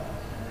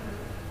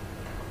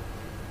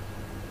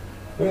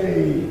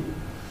 Hey!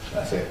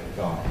 That's it,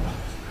 gone.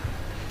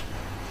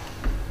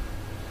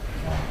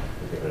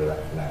 We'll get rid of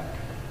that for now.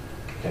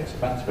 Okay, so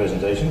back to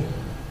presentation.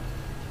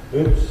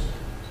 Oops.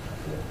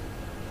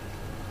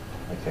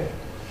 Okay.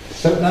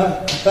 So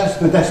now that's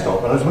the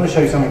desktop, and I just want to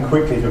show you something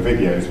quickly for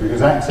videos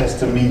because access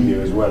to media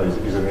as well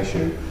is an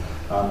issue.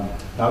 Now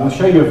I'm going to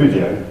show you a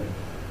video.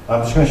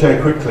 I'm just going to show you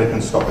a quick clip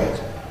and stop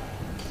it.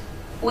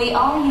 We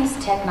all use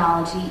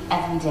technology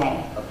every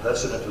day. A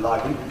person at a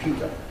library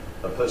computer,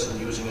 a person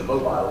using a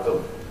mobile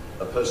phone,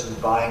 a person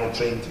buying a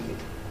train ticket.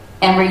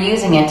 And we're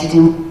using it to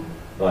do...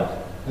 Right,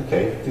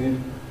 okay.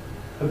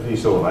 Hopefully you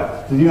saw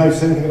that. Did you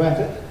notice anything about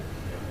it?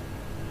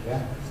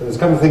 Yeah? So there's a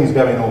couple of things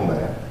going on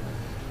there.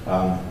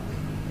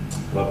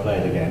 I'll play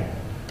it again.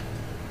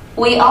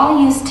 We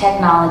all use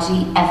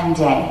technology every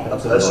day. A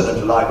person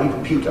at a library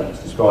computer,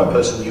 a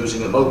person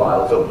using a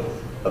mobile phone,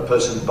 a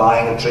person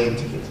buying a train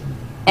ticket.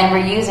 And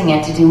we're using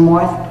it to do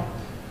more...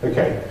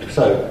 Okay,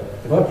 so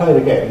if I play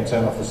it again and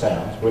turn off the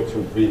sound, which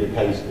would be the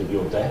case if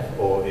you're deaf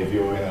or if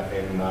you're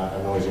in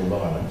a noisy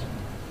environment,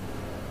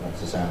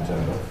 that's the sound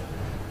turned off.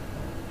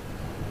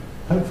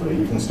 Hopefully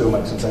you can still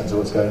make some sense of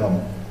what's going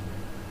on.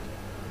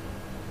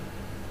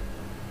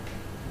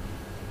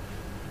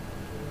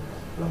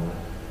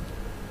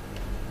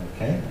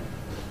 Okay.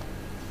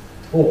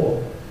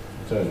 Or,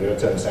 turn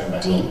the sound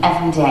back on.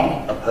 Every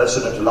day. A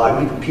person at a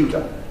library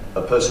computer,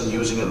 a person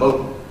using a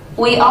mobile.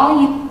 We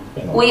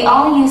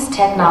all use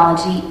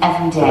technology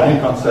every day.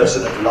 A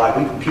person at a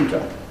library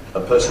computer,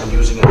 a person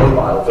using a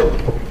mobile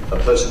phone,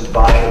 a person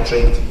buying a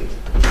train ticket.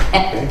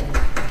 Okay.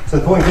 So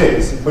the point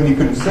is, when you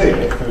couldn't see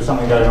it, there was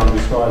something going on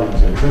describing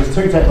to you. So there's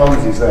two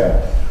technologies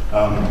there.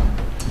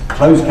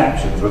 Closed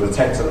captions with the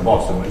text at the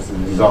bottom, which is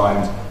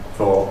designed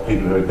for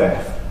people who are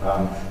deaf.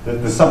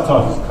 The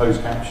subtitles of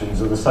closed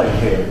captions are the same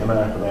here. In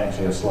America, they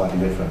actually are slightly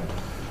different.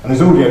 And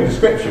there's audio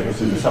description,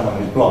 which is for someone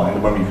who's blind,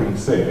 and when you couldn't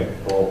see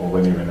it, or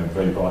when you're in a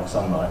very bright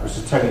sunlight, which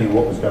is telling you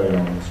what was going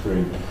on the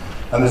screen.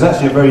 And there's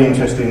actually a very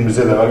interesting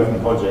Mozilla open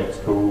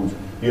project called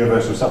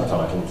Universal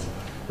Subtitles,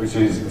 which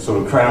is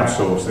sort of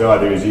crowdsourced. The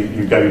idea is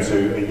you go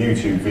to a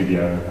YouTube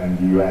video and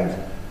you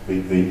add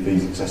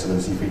these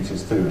accessibility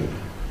features to them.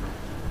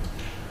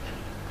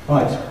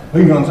 Right,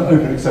 moving on to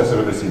open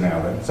accessibility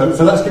now then. So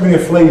that's giving you a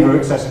flavour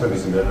of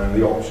accessibility then and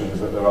the options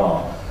that there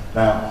are.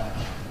 Now,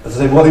 as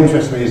I say, what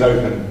interests me is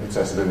open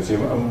accessibility,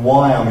 and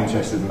why I'm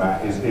interested in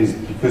that is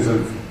because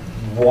of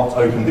what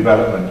open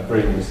development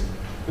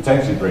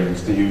potentially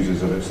brings to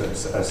users of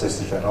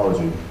assistive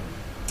technology.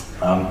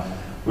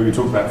 We were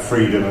talking about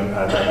freedom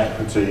and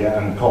equity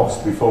and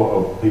cost before,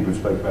 or people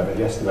spoke about it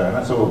yesterday, and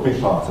that's all a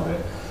big part of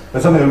it.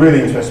 But something that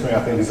really interests me,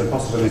 I think, is the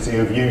possibility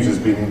of users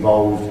being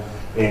involved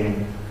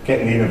in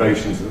getting the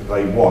innovations that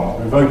they want.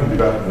 With open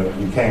development,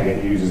 you can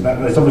get users. Now,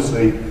 there's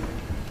obviously,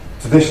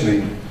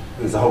 traditionally,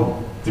 there's a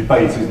whole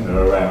debate, isn't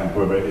there, around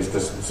whether it is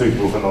just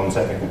suitable for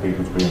non-technical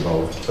people to be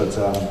involved, but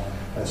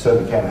that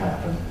certainly can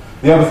happen.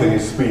 The other thing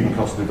is speed and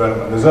cost of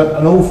development. There's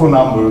an awful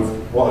number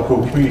of what I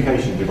call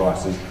communication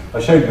devices. I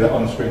showed you that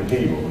on-screen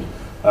keyboard.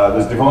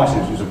 There's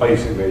devices which are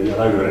basically an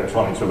over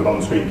electronics with an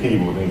on-screen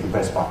keyboard, and you can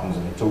press buttons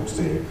and it talks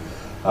to you,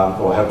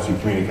 or helps you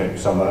communicate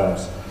with someone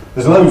else.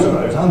 There's loads of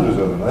those, hundreds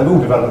of them. They've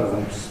all developed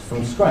them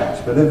from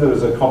scratch, but if there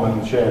was a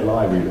common shared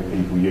library that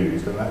people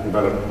used, then that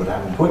development would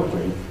happen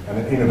quickly,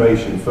 and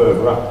innovation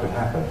further up could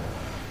happen.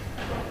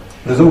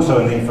 There's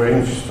also a need for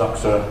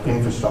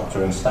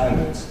infrastructure and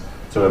standards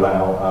to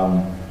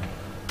allow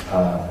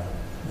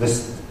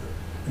this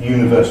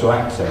universal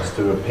access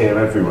to appear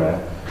everywhere.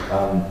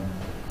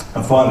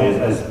 And finally,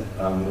 as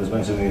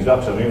mentioned in the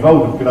introduction, I'm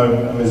involved with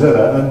GNOME and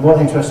Mozilla, and what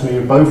interests me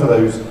is both of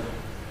those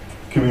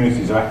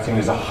communities are acting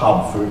as a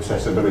hub for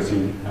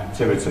accessibility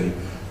activity.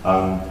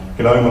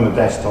 GNOME on the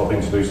desktop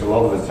introduced a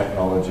lot of the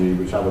technology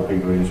which other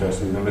people are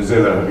interested in, and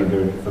Mozilla have been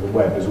doing it for the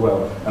web as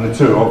well, and the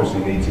two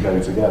obviously need to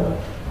go together.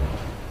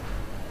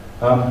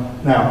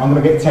 Now, I'm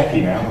going to get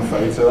techie now, I'm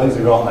afraid, so those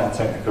who aren't that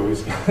technical,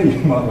 you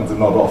might want to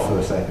nod off for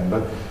a second,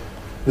 but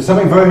there's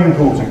something very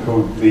important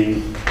called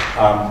the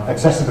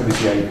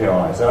accessibility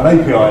APIs. Now, an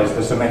API is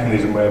just a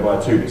mechanism whereby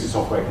two bits of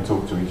software can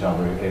talk to each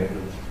other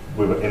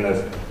in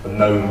a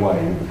known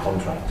way, with a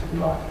contract, if you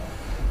like.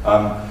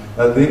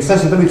 The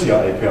accessibility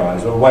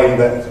APIs are a way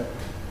that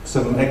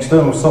some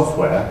external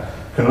software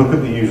can look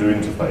at the user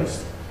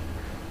interface,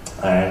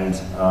 and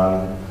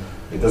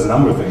it does a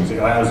number of things. It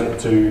allows it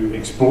to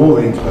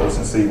explore the interface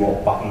and see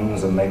what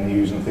buttons and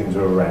menus and things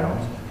are around,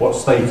 what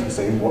state it's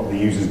in, what the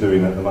user's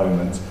doing at the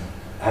moment.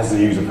 Has the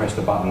user pressed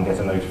a button, get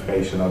a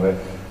notification of it,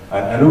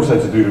 and also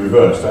to do the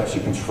reverse, to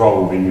actually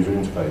control the user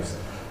interface.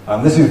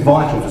 This is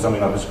vital for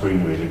something like a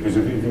screen reader, because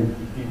if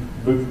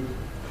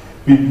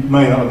you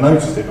may not have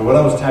noticed it, but when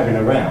I was tabbing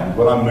around,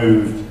 when I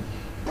moved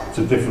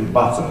to different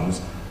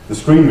buttons, the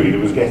screen reader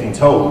was getting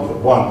told that,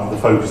 one, the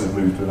focus had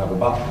moved to another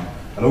button,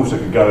 and also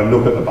could go and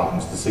look at the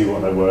buttons to see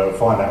what they were and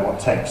find out what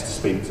text to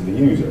speak to the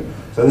user.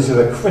 So this is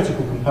a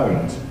critical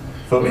component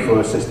for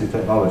assistive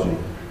technology.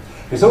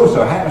 It's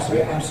also happens to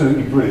be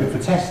absolutely brilliant for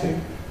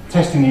testing.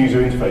 Testing user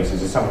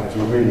interfaces is something that's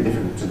really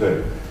difficult to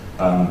do.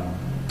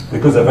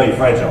 Because they're very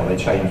fragile, they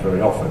change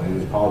very often,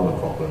 it is part of the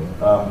problem.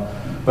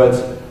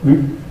 But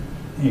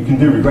you can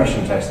do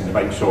regression testing to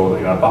make sure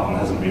that a button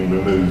hasn't been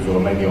removed or a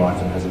menu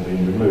item hasn't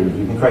been removed.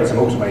 You can create some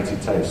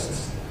automated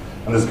tests.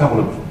 And there's a couple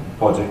of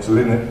projects, the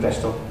Linux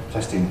desktop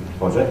testing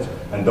project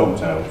and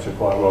Dogtail, which are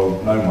quite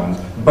well-known ones.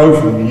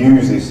 Both of them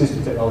use the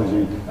assistive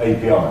technology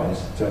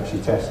APIs to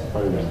actually test the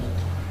programs.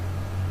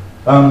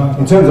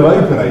 In terms of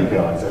open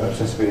APIs,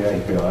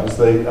 accessibility APIs,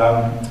 the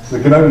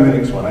GNOME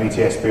Linux one,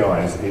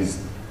 ATSPI,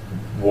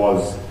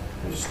 was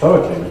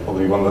historically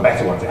probably one of the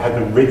better ones. It had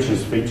the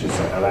richest feature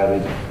set,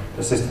 allowed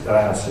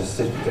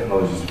assistive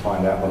technologies to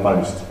find out the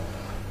most.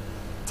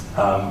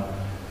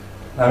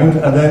 And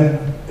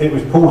then it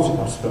was ported.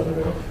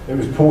 It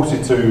was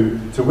ported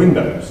to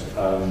Windows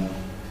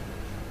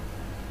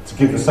to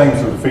give the same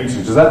sort of features.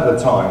 Because at the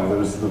time, there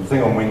was the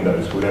thing on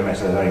Windows called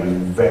MSSA was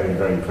very,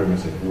 very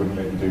primitive. It wouldn't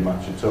let you do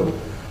much at all.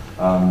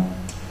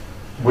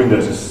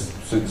 Windows has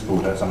since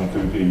brought out something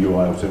to do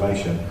UI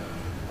automation.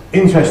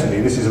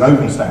 Interestingly, this is an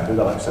open standard,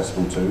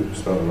 accessible to,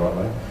 spelled the right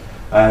way,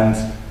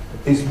 and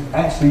it's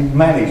actually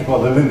managed by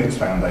the Linux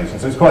Foundation.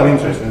 So it's quite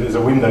interesting. It's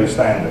a Windows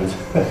standard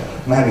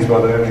managed by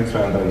the Linux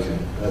Foundation.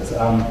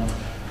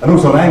 And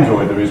also on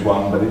Android there is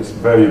one, but it's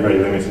very, very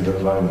limited at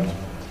the moment.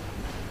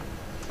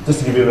 Just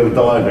to give you a little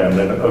diagram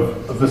then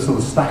of the sort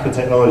of stack of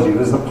technology,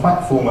 there's the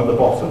platform at the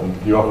bottom,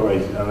 and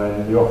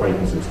then the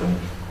operating system.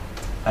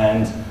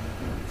 And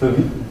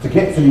to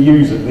get to the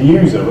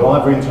user will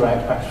either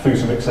interact perhaps through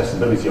some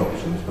accessibility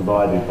options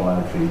provided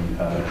by the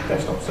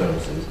desktop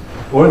services,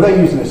 or if they're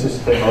using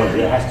assistive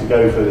technology, it has to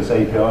go through this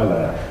API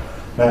layer.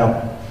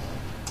 Now,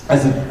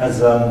 as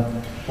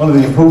one of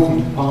the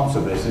important parts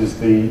of this is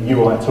the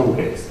UI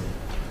toolkit,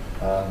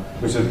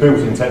 which is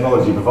built-in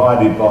technology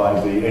provided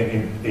by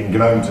in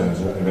GNOME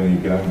terms, if any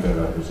GNOME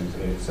developers,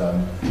 it's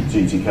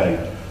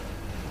GTK.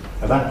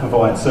 And that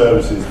provides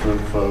services for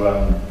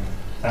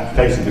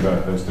application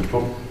developers to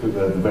put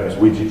the various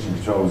widgets and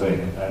controls in,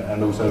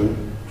 and also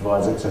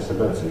provides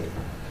accessibility.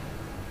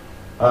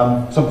 So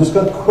I'm just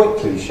going to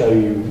quickly show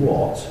you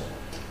what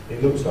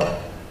it looks like.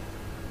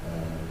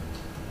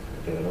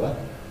 Get rid of that.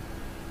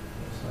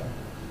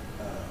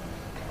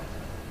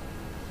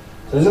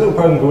 So there's a little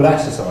program called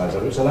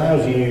Assisizer, which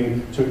allows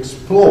you to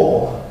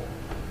explore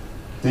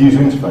the user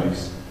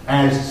interface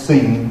as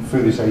seen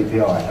through this API.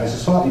 And it's a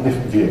slightly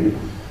different view.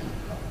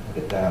 I'll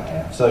get down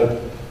here. So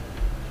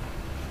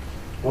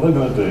what I'm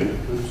going to do,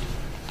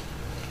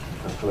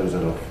 let's close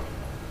that off.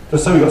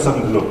 Just so we've got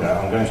something to look at,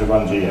 I'm going to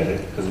run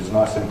gedit because it's a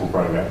nice simple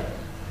program.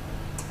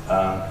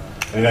 And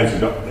you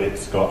notice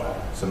it's got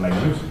some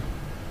menus.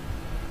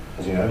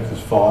 As you know,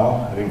 there's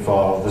file, and in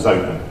file there's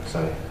open.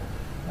 So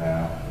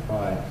now if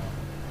I,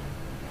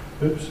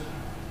 oops.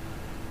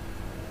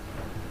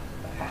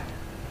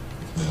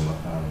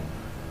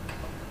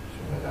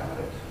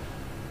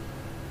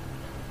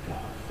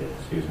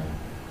 Excuse me.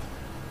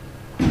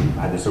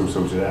 I had this all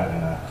sorted out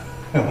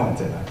in one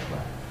demo.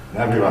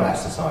 Now we run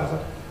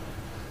Assisizer.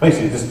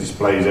 Basically, it just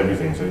displays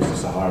everything, so it's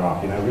just a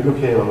hierarchy. Now, if we look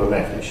here on the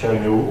left, it's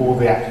showing you all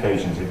the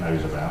applications it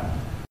knows about.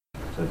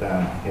 So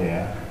down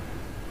here,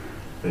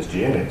 there's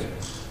gedit.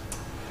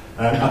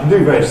 And I can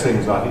do various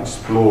things like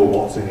explore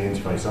what's in the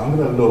interface. So I'm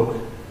going to look,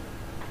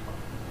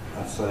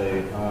 let's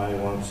say I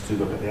want to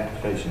look at the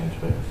application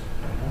interface.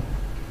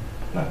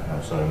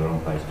 No, sorry, I'm in the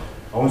wrong place.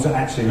 I want to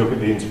actually look at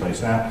the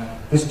interface. Now,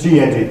 this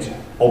gedit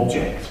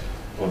object,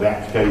 or the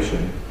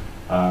application,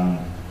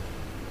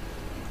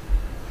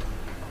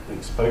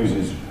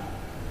 exposes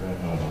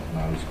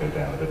No, let's go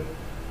down a bit.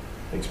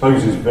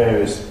 Exposes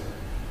various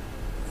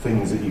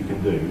things that you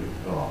can do.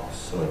 Oh,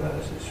 sorry about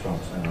this, it's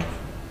shrunk so much.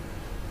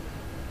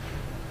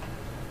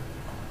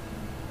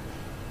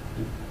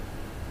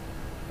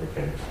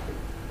 Okay,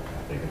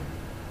 bigger.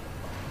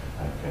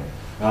 Okay.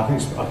 Now I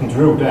can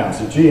drill down.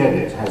 So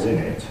gedit has in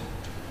it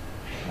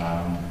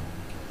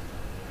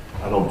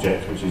an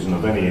object which isn't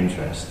of any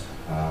interest.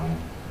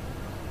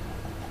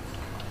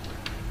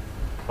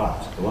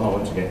 But the one I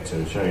want to get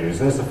to show you is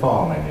there's the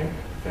file menu,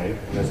 okay,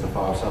 and there's the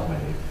file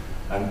submenu.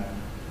 And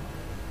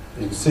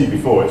you can see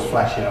before it's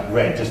flashing up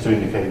red just to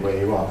indicate where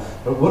you are.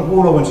 But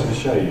all I wanted to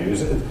show you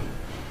is,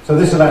 so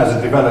this allows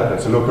a developer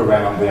to look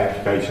around the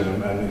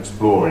application and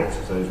explore it.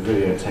 So it's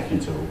really a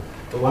techie tool.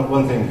 But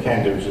one thing you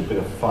can do, which is a bit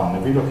of fun,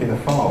 if you look in the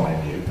file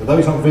menu, although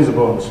it's not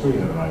visible on the screen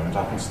at the moment,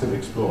 I can still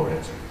explore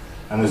it.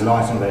 And there's an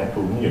item there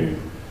called new.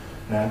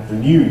 Now the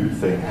new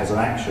thing has an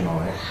action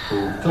on it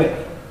called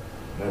click.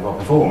 And if I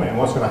perform it, and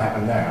what's going to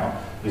happen now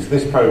is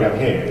this program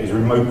here is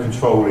remote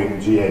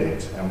controlling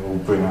gedit and will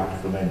bring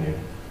up the menu.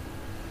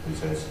 He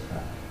says,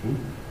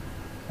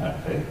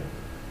 okay.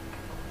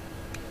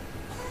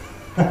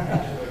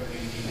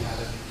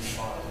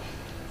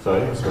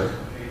 Sorry. It was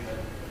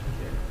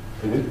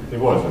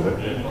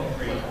it?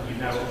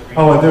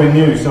 Oh, I'm doing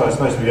new, so it's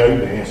supposed to be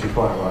opening. Yes, you're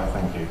quite right,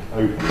 thank you.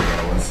 Opening,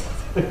 that was.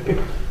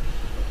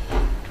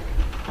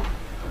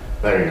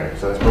 There we go,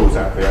 so it's brought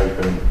out the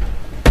open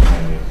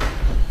menu.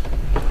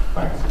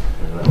 Thanks.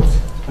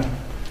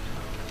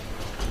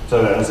 So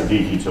that's a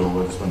geeky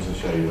tool, I just wanted to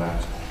show you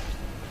that.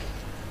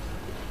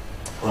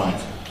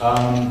 Right.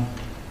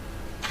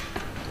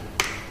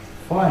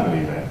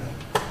 Finally then,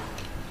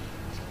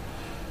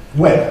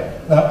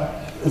 web. Now,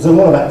 there's a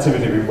lot of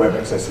activity with web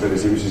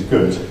accessibility, which is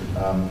good.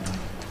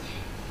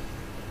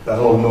 There's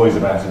a lot of noise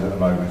about it at the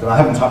moment, and I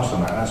haven't touched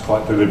on that, that's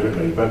quite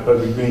deliberately, but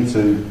we need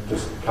to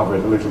just cover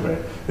it a little bit.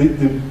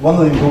 One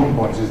of the important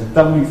points is that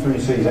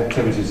W3C's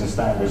activities and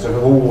standards have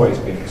always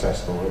been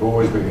accessible, have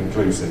always been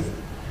inclusive.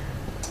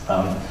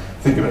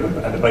 Think of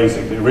it at the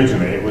basic,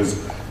 originally it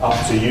was up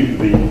to you,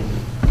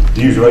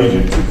 the user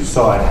agent, to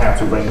decide how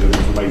to render the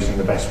information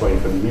the best way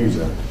for the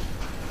user.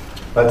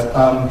 But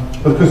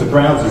because the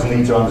browsers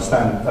need to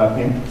understand,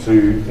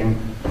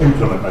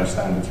 implement those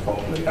standards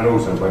properly, and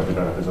also web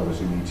developers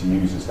obviously need to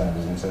use the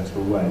standards in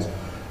sensible ways.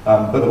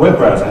 But the web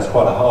browser has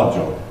quite a hard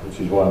job, which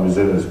is why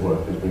Mozilla's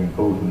work has been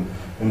important,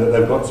 in that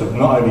they've got to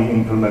not only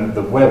implement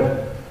the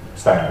web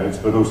standards,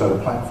 but also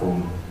the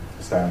platform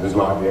standards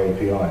like the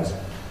APIs.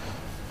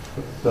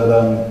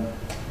 But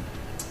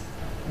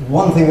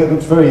one thing that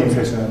looks very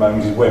interesting at the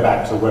moment is web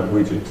apps or web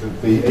widgets.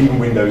 Even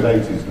Windows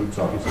 8 looks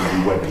like it's going to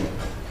be webby.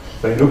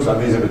 So it looks like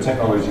these are the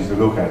technologies to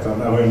look at, and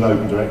we're in an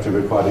open directive,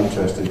 we're quite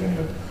interested in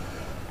them.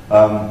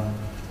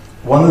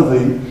 One of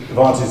the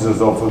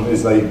advantages of them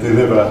is they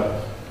deliver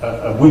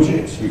a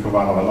widget you can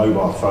run on a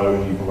mobile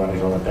phone, you can run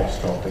it on a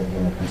desktop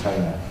in a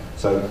container.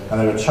 And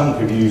they're a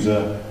chunk of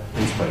user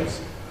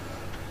interface.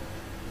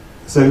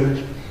 So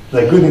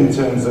they're good in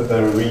terms that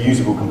they're a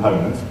reusable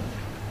component,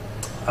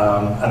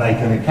 and they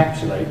can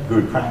encapsulate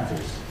good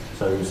practice.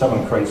 So if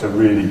someone creates a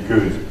really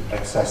good,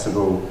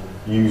 accessible,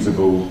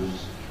 usable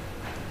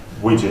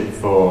widget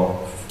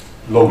for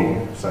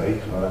logging, say,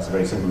 well, that's a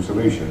very simple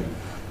solution,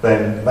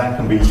 then that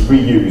can be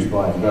reused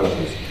by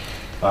developers.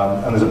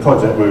 And there's a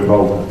project we're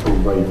involved with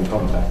called Raven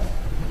Contact.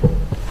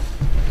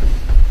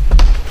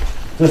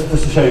 Just to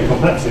show you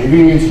complexity, if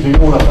you introduce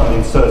all I've done,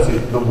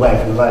 inserted the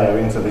web layer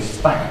into this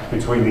stack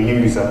between the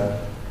user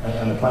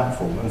and the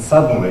platform, and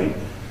suddenly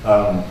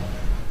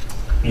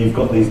you've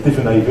got these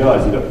different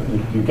APIs.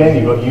 You've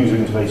got user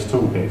interface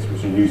toolkits,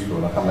 which are useful,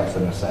 and I'll come back to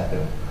them in a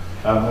second.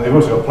 And they've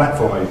also got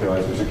platform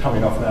APIs, which are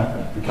coming off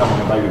now, becoming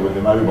available in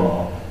the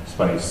mobile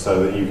space,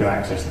 so that you can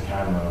access the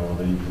camera or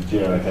the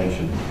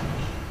geolocation.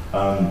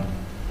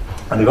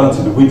 And the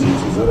advantage of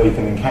widgets is that they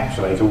can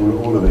encapsulate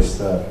all of this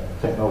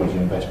technology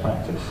and best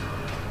practice.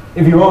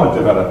 If you are a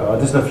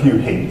developer, just a few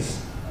hints.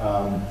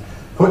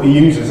 Put the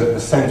users at the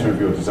centre of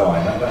your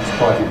design, that's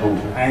quite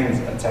important, and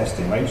at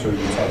testing. Make sure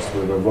you test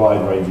with a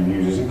wide range of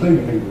users,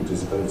 including people with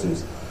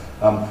disabilities.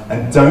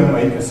 And don't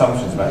make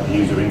assumptions about the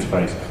user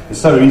interface. It's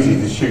so easy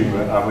to assume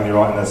that when you're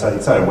writing,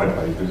 say a web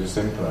page, because it's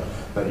simpler,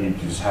 that you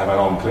just have an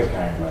on-click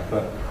handler.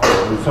 But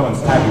if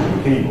someone's tapping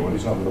with a keyboard,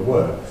 it's not going to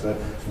work. So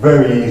it's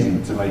very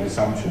easy to make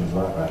assumptions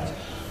like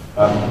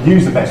that.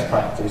 Use the best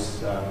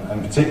practice,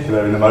 and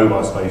particularly in the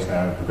mobile space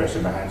now,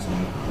 progressive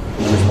enhancement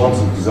and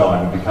responsive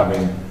design are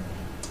becoming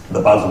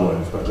the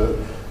buzzwords, but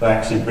they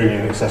actually bring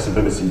in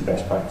accessibility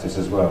best practice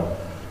as well.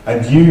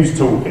 And use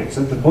toolkits.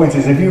 So the point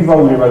is, if you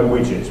roll your own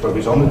widgets, whether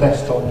it's on the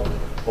desktop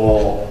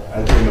or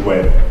in the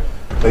web,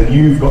 then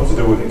you've got to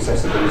do all the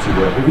accessibility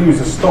work. If you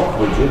use a stock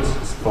widget,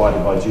 it's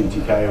provided by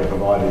GTK or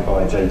provided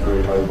by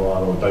jQuery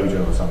Mobile or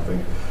Dojo or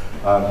something,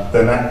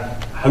 then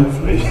that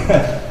hopefully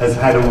has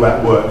had all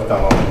that work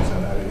done on it,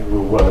 and it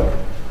will work.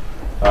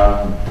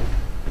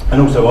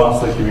 And also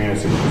ask the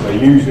community, because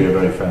they usually are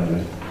very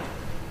friendly.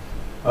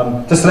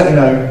 Just to let you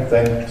know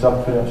then, because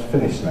I'm pretty much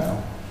finished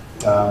now,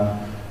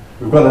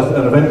 We've got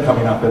an event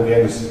coming up at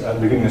the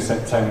beginning of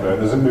September.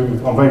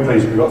 I'm very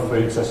pleased we've got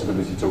 3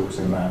 accessibility talks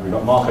in that. We've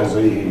got Mark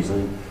Ozee,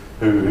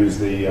 who's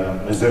the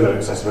Mozilla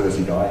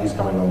accessibility guy. He's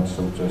coming along to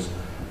talk to us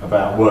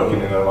about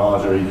working in a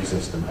larger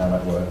ecosystem, how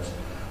that works.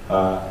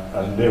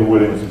 And Neil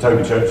Williams and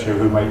Toby Churchill,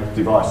 who make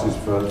devices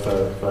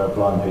for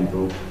blind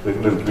people,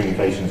 little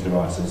communications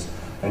devices.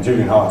 And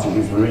Julian Harty,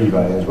 who's for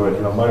eBay, is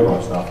working on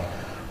mobile stuff.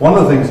 One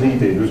of the things he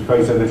did was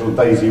create a little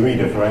Daisy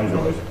reader for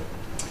Android,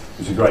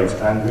 which is great.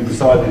 And we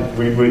decided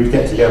we'd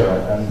get together,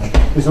 and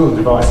this little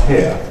device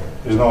here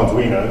is an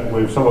Arduino,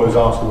 where someone was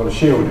asking what a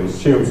shield is.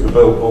 Shield is the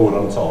built board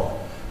on top.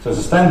 So it's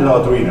a standard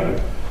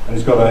Arduino, and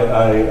it's got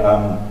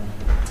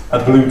a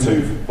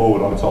Bluetooth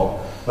board on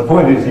top. The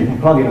point is you can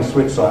plug in a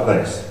switch like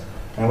this,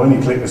 and when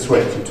you click the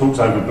switch, it talks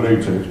over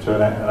Bluetooth to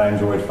an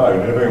Android phone.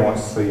 If everyone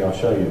wants to see, I'll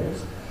show you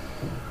this.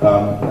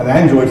 An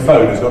Android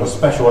phone has got a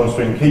special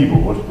on-screen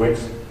keyboard, which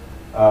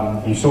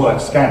you saw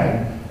that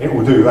scanning. It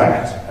will do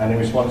that, and in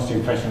response to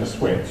you pressing the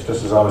switch,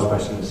 just as I was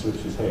pressing the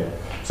switches here.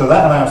 So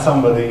that allows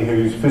somebody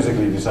who's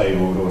physically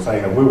disabled, or say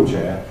in a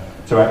wheelchair,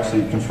 to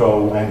actually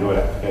control Android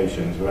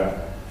applications without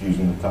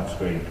using the touch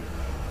screen.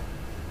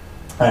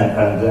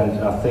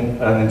 And I think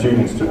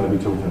Julian's still going to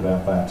be talking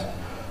about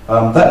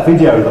that. That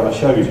video that I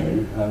showed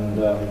you,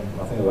 and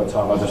I think at that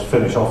time I'll just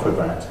finish off with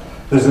that.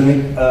 There's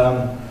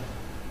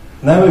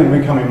now we're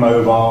becoming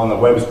mobile and the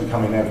web's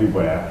becoming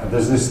everywhere, and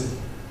there's this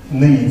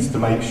need to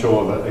make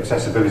sure that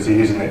accessibility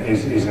isn't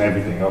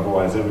everything,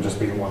 otherwise it would just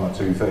be 1 or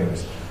 2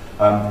 things.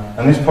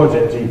 And this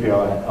project,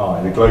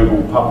 GPI, the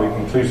Global Public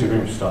Inclusive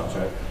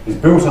Infrastructure, is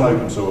built on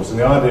open source, and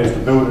the idea is to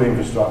build an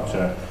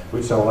infrastructure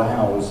which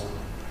allows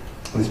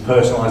this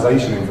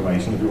personalisation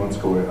information, if you want to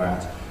call it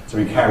that, to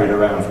be carried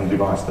around from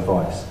device to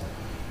device.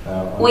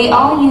 We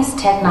all use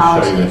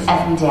technology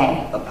every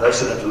day. A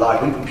person at a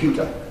library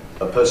computer,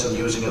 a person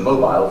using a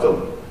mobile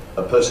phone,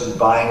 a person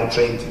buying a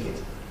train ticket.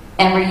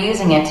 And we're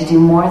using it to do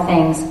more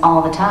things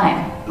all the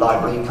time.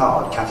 Library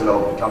card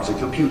catalogue becomes a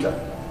computer.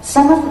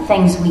 Some of the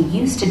things we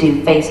used to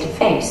do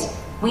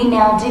face-to-face, we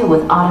now do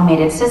with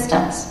automated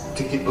systems.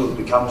 Ticket booth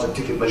becomes a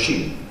ticket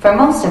machine. For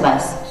most of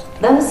us,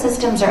 those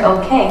systems are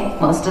okay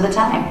most of the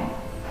time.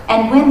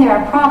 And when there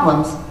are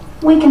problems,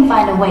 we can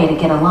find a way to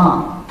get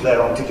along.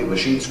 Glare on ticket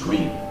machine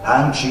screen.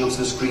 Hand shields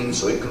the screen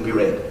so it can be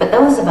read. But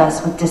those of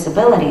us with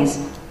disabilities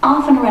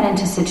often run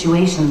into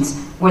situations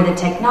where the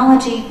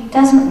technology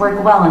doesn't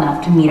work well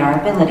enough to meet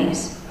our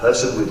abilities.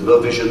 Person with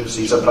low vision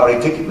sees a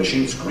blurry ticket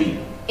machine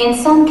screen. In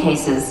some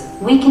cases,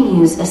 we can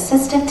use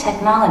assistive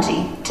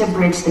technology to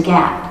bridge the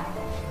gap.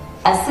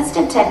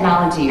 Assistive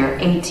technology, or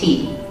AT,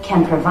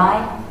 can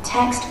provide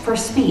text for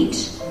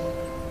speech,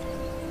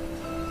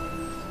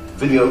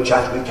 video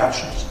chat with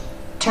captions,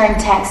 turn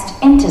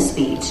text into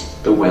speech,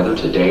 The weather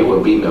today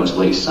will be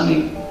mostly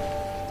sunny,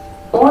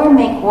 or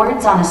make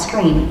words on a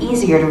screen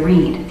easier to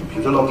read.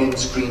 computer login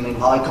screen in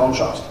high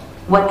contrast.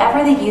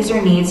 Whatever the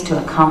user needs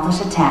to accomplish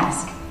a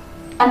task.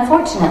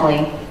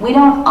 Unfortunately, we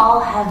don't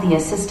all have the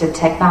assistive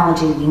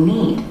technology we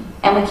need,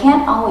 and we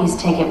can't always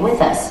take it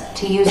with us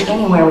to use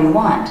anywhere we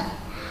want.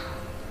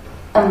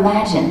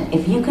 Imagine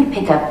if you could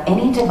pick up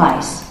any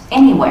device,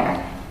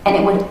 anywhere, and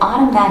it would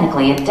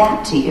automatically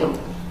adapt to you.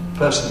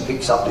 Person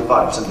picks up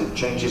device and it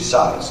changes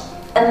size.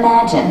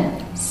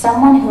 Imagine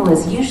someone who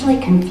is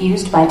usually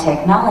confused by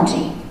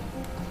technology.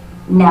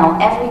 Now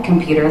every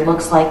computer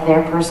looks like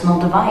their personal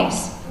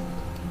device.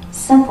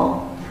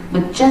 Simple,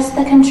 with just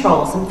the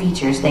controls and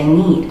features they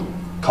need.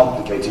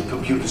 Complicated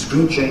computer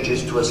screen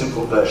changes to a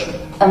simple version.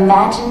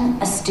 Imagine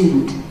a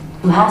student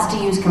who has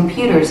to use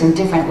computers in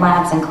different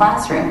labs and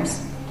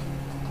classrooms.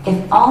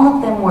 If all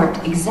of them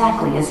worked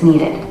exactly as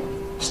needed.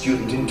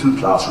 Student in 2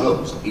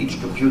 classrooms. Each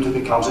computer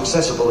becomes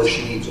accessible as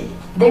she needs it.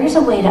 There's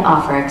a way to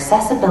offer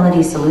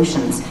accessibility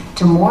solutions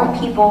to more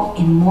people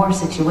in more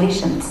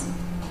situations.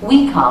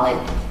 We call it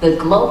the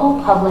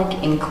Global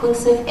Public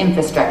Inclusive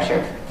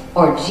Infrastructure,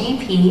 or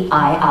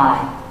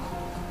GPII.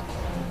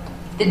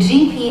 The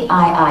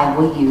GPII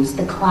will use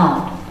the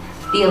cloud,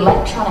 the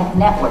electronic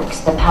networks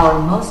that power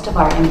most of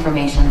our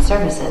information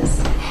services,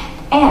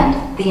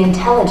 and the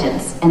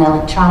intelligence in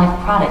electronic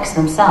products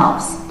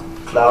themselves.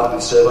 Cloud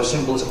with server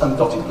symbols and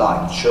dotted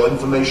lines show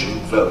information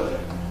flow.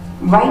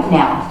 Right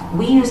now,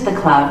 we use the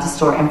cloud to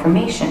store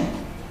information,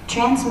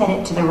 transmit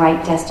it to the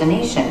right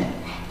destination,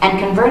 and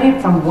convert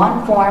it from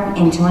one form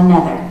into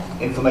another.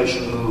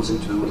 Information moves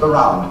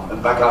around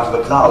and back out of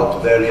the cloud to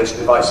various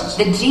devices.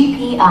 The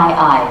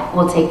GPII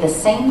will take the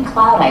same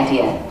cloud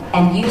idea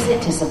and use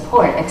it to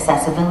support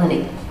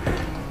accessibility.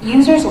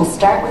 Users will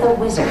start with a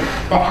wizard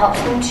that helps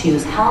them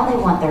choose how they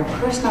want their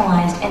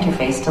personalized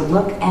interface to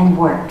look and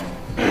work.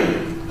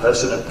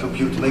 Person at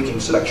computer making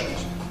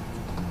selections.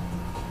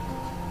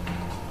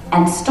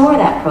 And store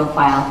that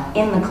profile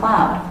in the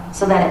cloud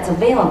so that it's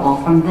available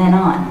from then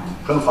on.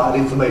 Profile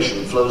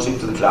information flows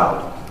into the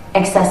cloud.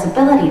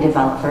 Accessibility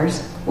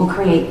developers will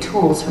create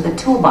tools for the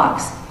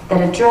toolbox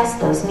that address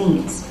those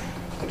needs.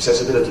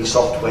 Accessibility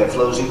software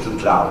flows into the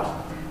cloud.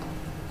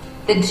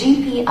 The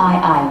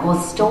GPII will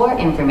store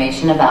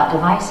information about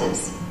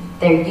devices.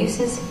 their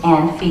uses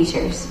and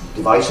features.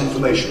 Device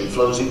information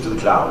flows into the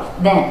cloud.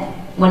 Then,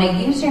 when a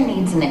user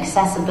needs an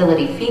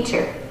accessibility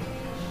feature,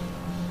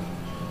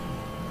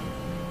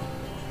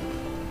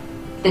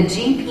 the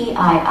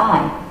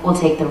GPII will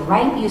take the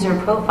right user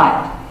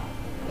profile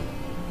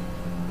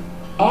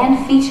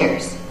and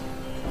features,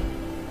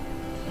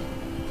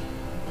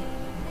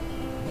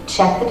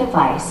 check the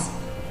device,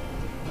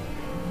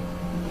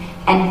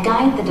 and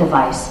guide the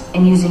device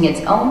in using its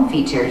own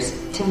features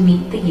to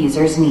meet the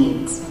user's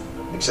needs.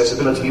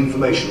 Accessibility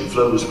information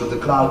flows from the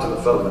cloud to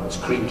the phone and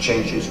screen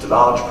changes to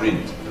large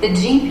print. The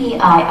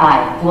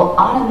GPII will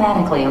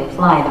automatically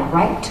apply the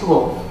right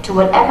tool to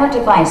whatever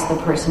device the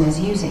person is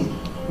using,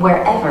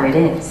 wherever it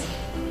is.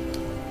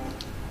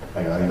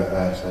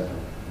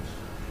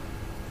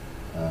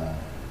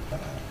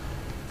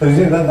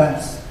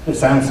 It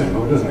sounds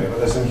simple, doesn't it? But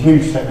there's some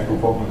huge technical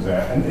problems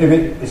there. And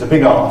it's a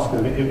big ask.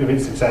 If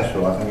it's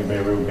successful, I think it'd be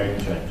a real game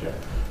changer.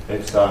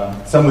 It's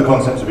some of the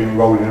concepts have been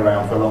rolling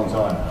around for a long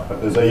time now,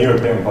 but there's a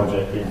European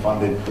project being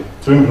funded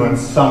to implement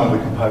some of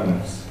the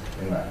components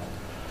in that.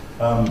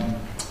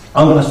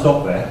 I'm going to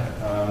stop there.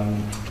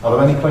 Are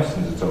there any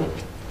questions at all?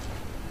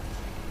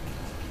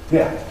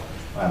 Yeah,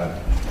 Alan.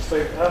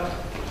 So,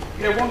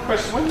 one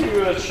question. When you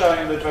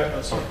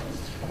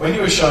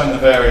were showing the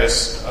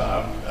various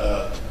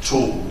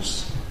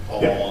tools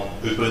on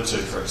Ubuntu,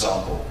 for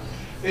example,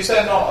 is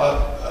there not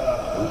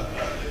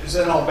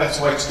a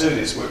better way to do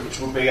this, which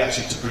would be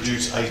actually to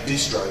produce a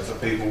distro for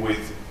people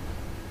with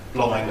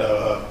blind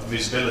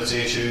visibility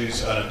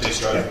issues and a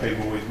distro for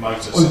people with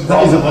motor,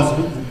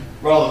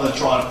 rather than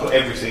trying to put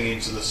everything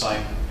into the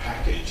same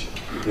package?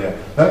 Yeah.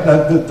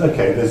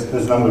 Okay. There's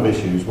a number of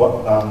issues.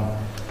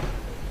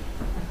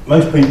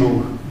 Most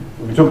people,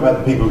 when we talk about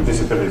the people with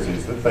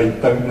disabilities, that they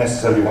don't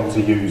necessarily want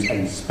to use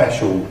a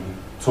special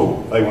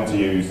tool. They want to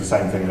use the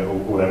same thing that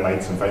all their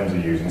mates and friends are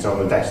using. So on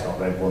the desktop,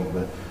 they want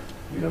to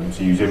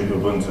use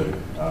Ubuntu,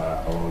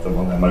 or they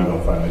want their mobile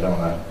phone. They don't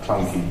want that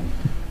clunky.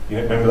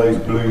 Remember those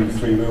blue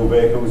 3-wheel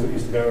vehicles that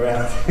used to go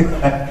around?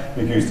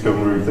 We used to go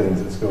and move things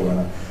at school,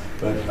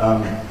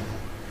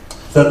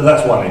 so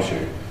that's one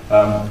issue.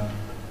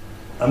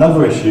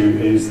 Another issue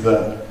is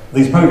that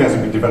these programs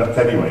have been developed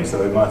anyway, so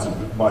they might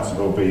as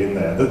well be in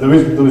there. There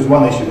was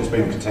one issue that's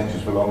been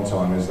contentious for a long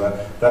time, is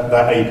that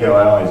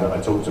APIs that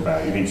I talked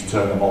about, you need to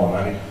turn them on,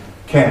 and it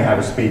can have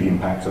a speed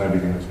impact on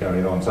everything that's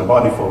going on. So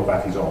by default,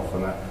 that is off,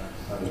 and that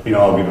has been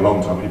argued a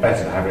long time. It's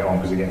better to have it on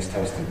because it gets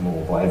tested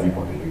more by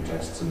everybody who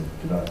tests and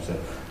develops it.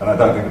 And I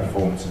don't think the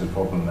performance is a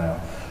problem now.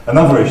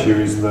 Another issue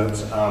is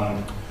that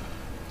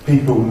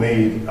people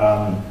need...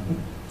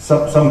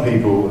 Some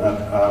people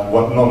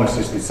want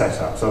non-assisted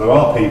setup. So there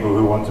are people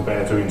who want to be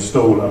able to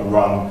install and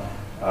run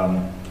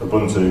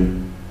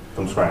Ubuntu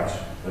from scratch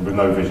with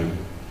no vision.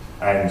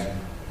 And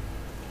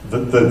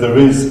there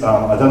is,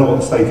 I don't know what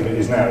the state of it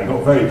is now, it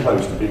got very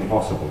close to being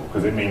possible,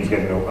 because it means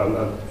getting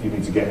you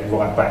need to get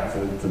right back to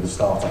the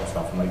startup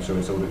stuff and make sure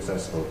it's all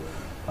accessible.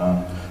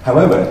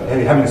 However,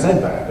 having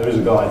said that, there is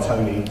a guy,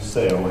 Tony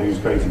Steele, who's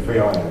created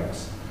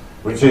FreeILinux,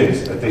 which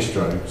is a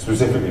distro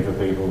specifically for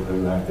people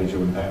who have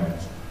visual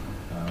impairments.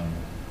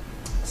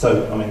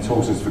 So, I mean, it's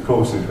horses for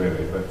courses,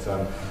 really, but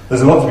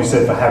there's a lot to be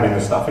said for having the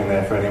stuff in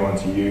there for anyone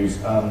to use.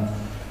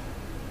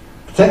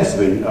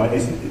 Potentially,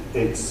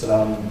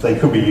 they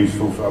could be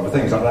useful for other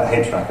things, like that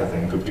head tracker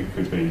thing could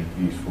be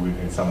useful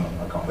in some.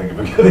 I can't think of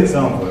a good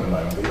example at the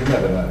moment, but you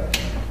never know.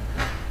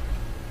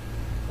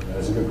 But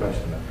that's a good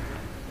question, though.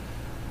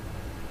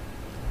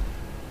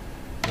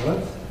 What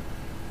else?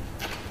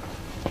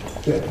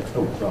 Yeah.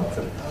 Oh, right.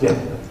 Yeah.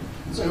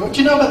 So, what do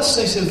you know about the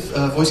state of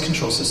voice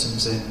control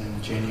systems in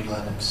GNU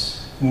Linux?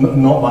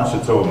 Not much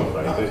at all, I'm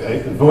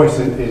afraid. The voice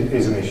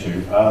is an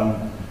issue.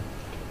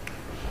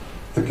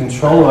 The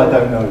control I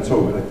don't know at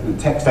all, but the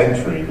text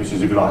entry, which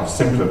is, if you like, a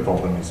simpler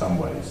problem in some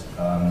ways.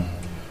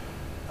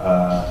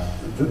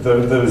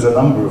 There's a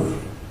number of...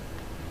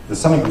 There's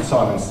something called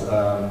Simon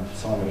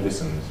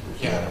Listens.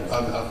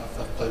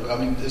 I've played with, I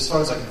mean, as far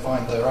as I can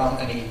find, there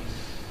aren't any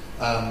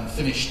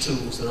finished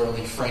tools that are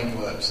only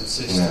frameworks and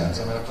systems.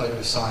 Yeah. I mean, I played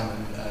with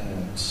Simon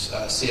and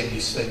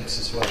CMU Sphinx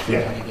as well, from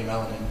Honeybee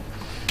Melanin.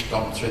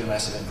 Gone through the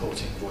mess of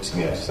importing voice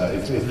calls. Yes,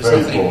 it's there's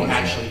very nothing important.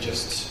 actually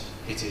just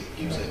hit it,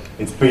 use it.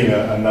 It's been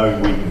a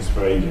known weakness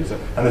for ages.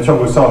 And the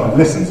trouble with Simon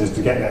Listens is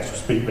to get the actual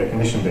speak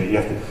recognition bit,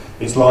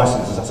 it's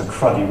licensed in such a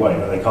cruddy way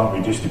that they can't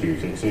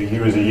redistribute it. So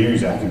you as a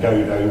user have to go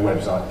to their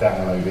website,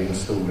 download it,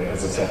 install it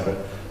as a separate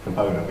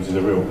component, which is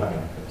a real pain.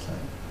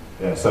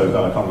 So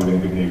I can't give any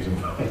good news.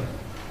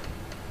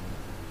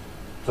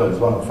 So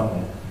there's one at the front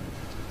here.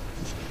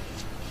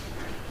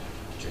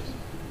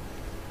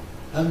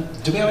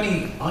 Do we have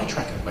any eye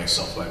tracking based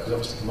software? Because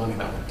obviously combining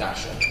that with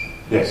Dasher.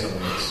 Yes.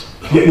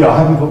 I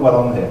haven't put one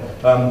on here.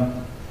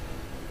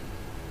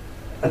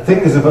 I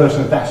think there's a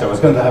version of Dasher. I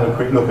was going to have a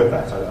quick look at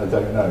that. I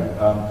don't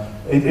know.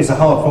 It's a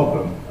hard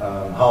problem,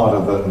 harder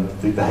than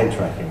the head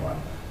tracking one.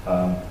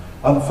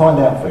 I'll find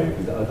out for you,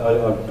 because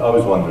I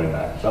was wondering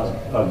that.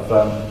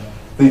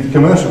 The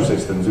commercial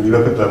systems, if you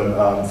look at them,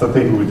 for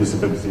people with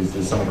disabilities,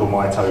 there's something called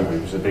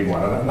MyToby, which is a big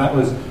one, and that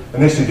was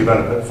initially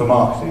developed for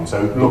marketing.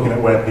 So looking at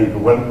where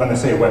people, when they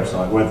see a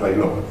website, where do they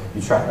look?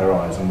 You track their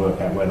eyes and work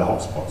out where the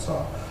hotspots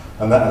are.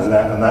 And that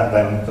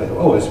then they thought,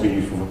 oh, this would be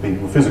useful for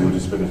people with physical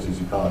disabilities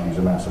who can't use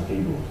a mouse or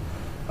keyboard.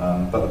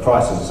 But the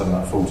prices are something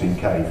like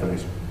 14k for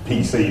this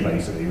PC,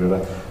 basically,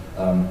 with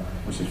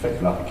which is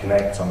effectively like a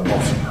Kinect on the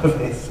bottom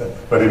of it,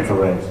 but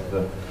infrared.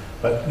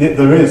 But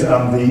there is the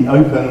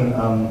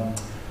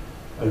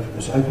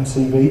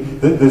OpenCV.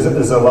 There's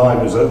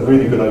a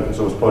really good open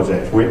source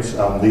project which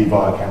the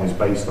Viacam is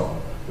based on,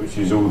 which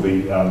is all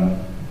the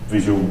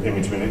visual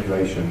image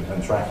manipulation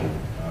and tracking.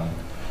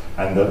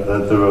 And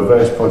there are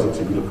various projects,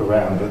 if you look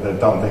around, that they've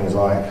done things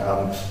like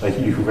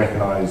you can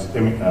recognise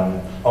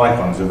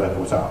icons if they're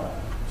put up.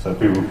 So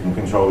people can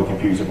control the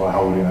computer by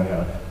holding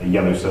a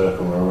yellow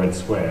circle or a red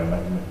square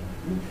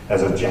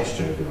as a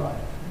gesture, if you like.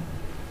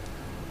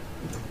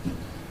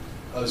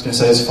 I was going to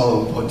say, as a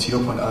follow-up point to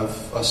your point,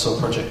 I saw a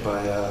project by,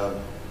 I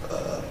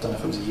don't know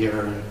if it was a year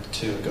or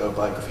two ago,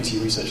 by Graffiti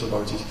Research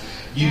Laboratories,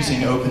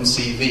 using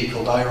OpenCV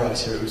called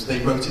iWriter. They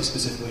wrote it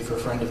specifically for a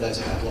friend of theirs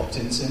who had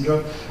locked-in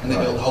syndrome, and they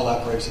built the whole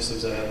apparatus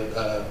as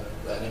an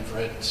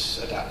infrared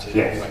adapted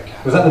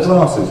webcam. Was that the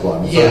glasses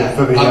one? Yeah.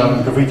 For the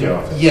graffiti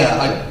artist?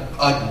 Yeah,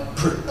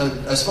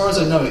 as far as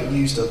I know, it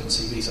used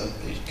OpenCV, so it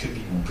could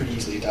be pretty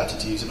easily adapted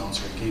to use an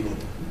on-screen keyboard.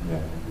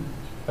 Yeah.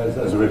 That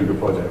was a really good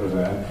project,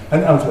 wasn't it?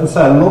 And I was going to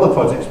say, a lot of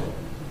projects,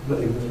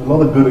 a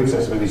lot of good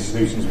accessibility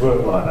solutions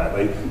work like that.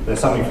 They're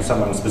something for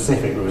someone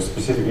specific with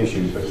specific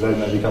issues, but then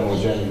they become more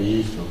generally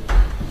useful.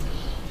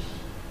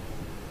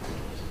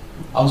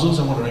 I was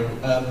also wondering,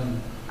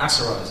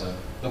 Accessorizer,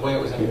 the way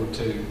it was able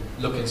to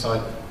look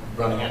inside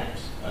running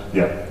apps and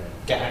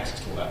get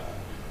access to all that.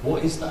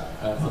 What is that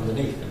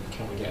underneath, and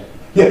can we get?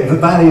 Yeah,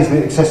 that is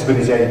the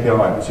accessibility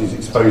API, which is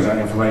exposing that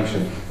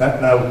information.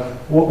 Now,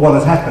 what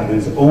has happened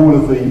is all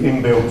of the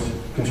inbuilt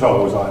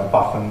controls, like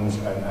buttons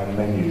and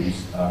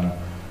menus,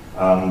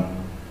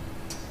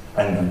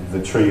 and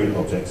the tree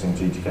objects in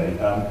GTK,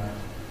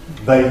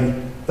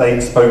 they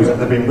expose that.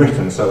 They've been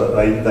written so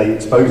that they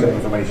expose that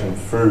information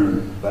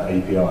through that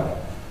API.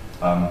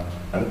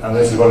 And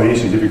this is one of the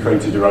issues. If you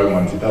created your own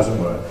ones, it doesn't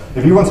work.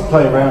 If you want to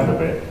play around a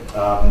bit,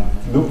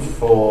 look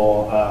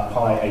for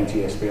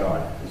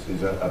Py80SPI. This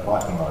is a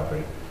Python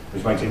library,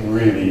 which makes it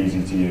really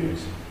easy to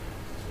use.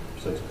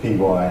 So it's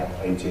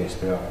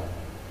Py80SPI.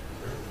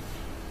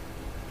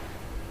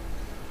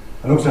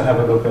 And also have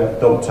a look at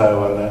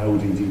Dogtail and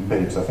LDDP,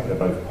 because I think they're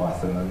both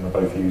Python and they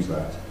both use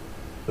that.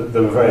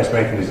 There were various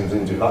mechanisms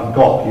into it. Like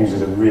GOP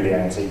uses a really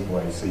antique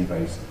way,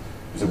 C-based.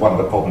 Which is one of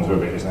the problems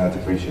with it, is now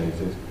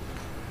depreciated.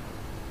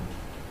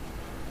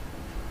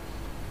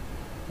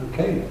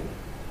 Okay.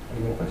 Any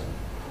more questions?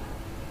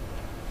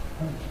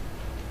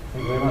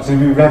 Thank you very much. If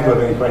you have got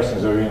any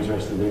questions or are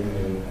interested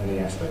in any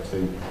aspects,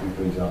 do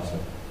please ask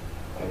them.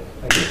 Okay,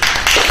 thank you.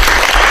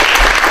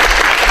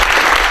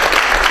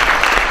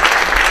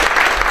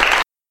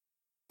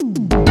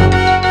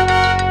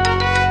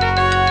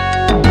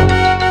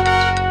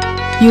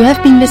 You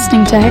have been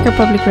listening to Hacker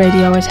Public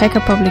Radio at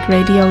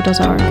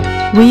hackerpublicradio.org.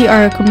 We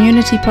are a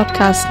community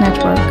podcast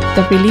network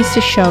that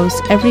releases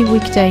shows every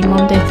weekday,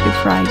 Monday through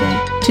Friday.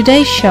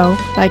 Today's show,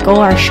 like all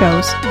our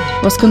shows,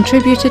 was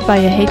contributed by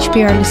a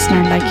HPR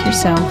listener like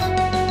yourself.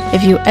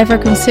 If you ever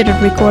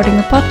considered recording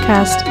a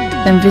podcast,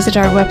 then visit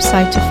our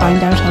website to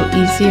find out how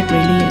easy it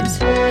really is.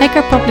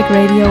 Hacker Public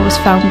Radio was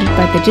founded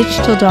by the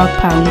Digital Dog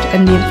Pound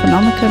and the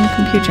Infonomicon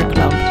Computer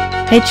Club.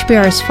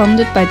 HPR is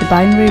funded by the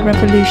Binary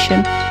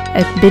Revolution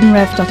at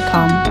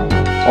binrev.com.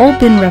 All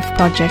BinRev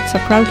projects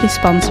are proudly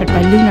sponsored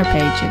by Lunar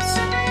Pages.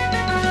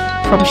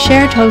 From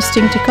shared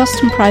hosting to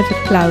custom private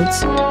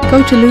clouds,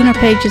 go to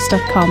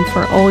lunarpages.com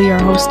for all your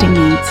hosting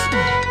needs.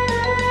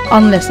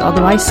 Unless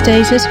otherwise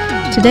stated,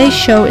 today's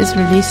show is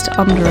released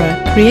under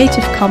a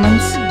Creative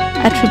Commons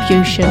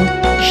Attribution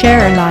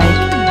Share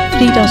Alike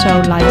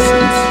 3.0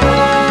 license.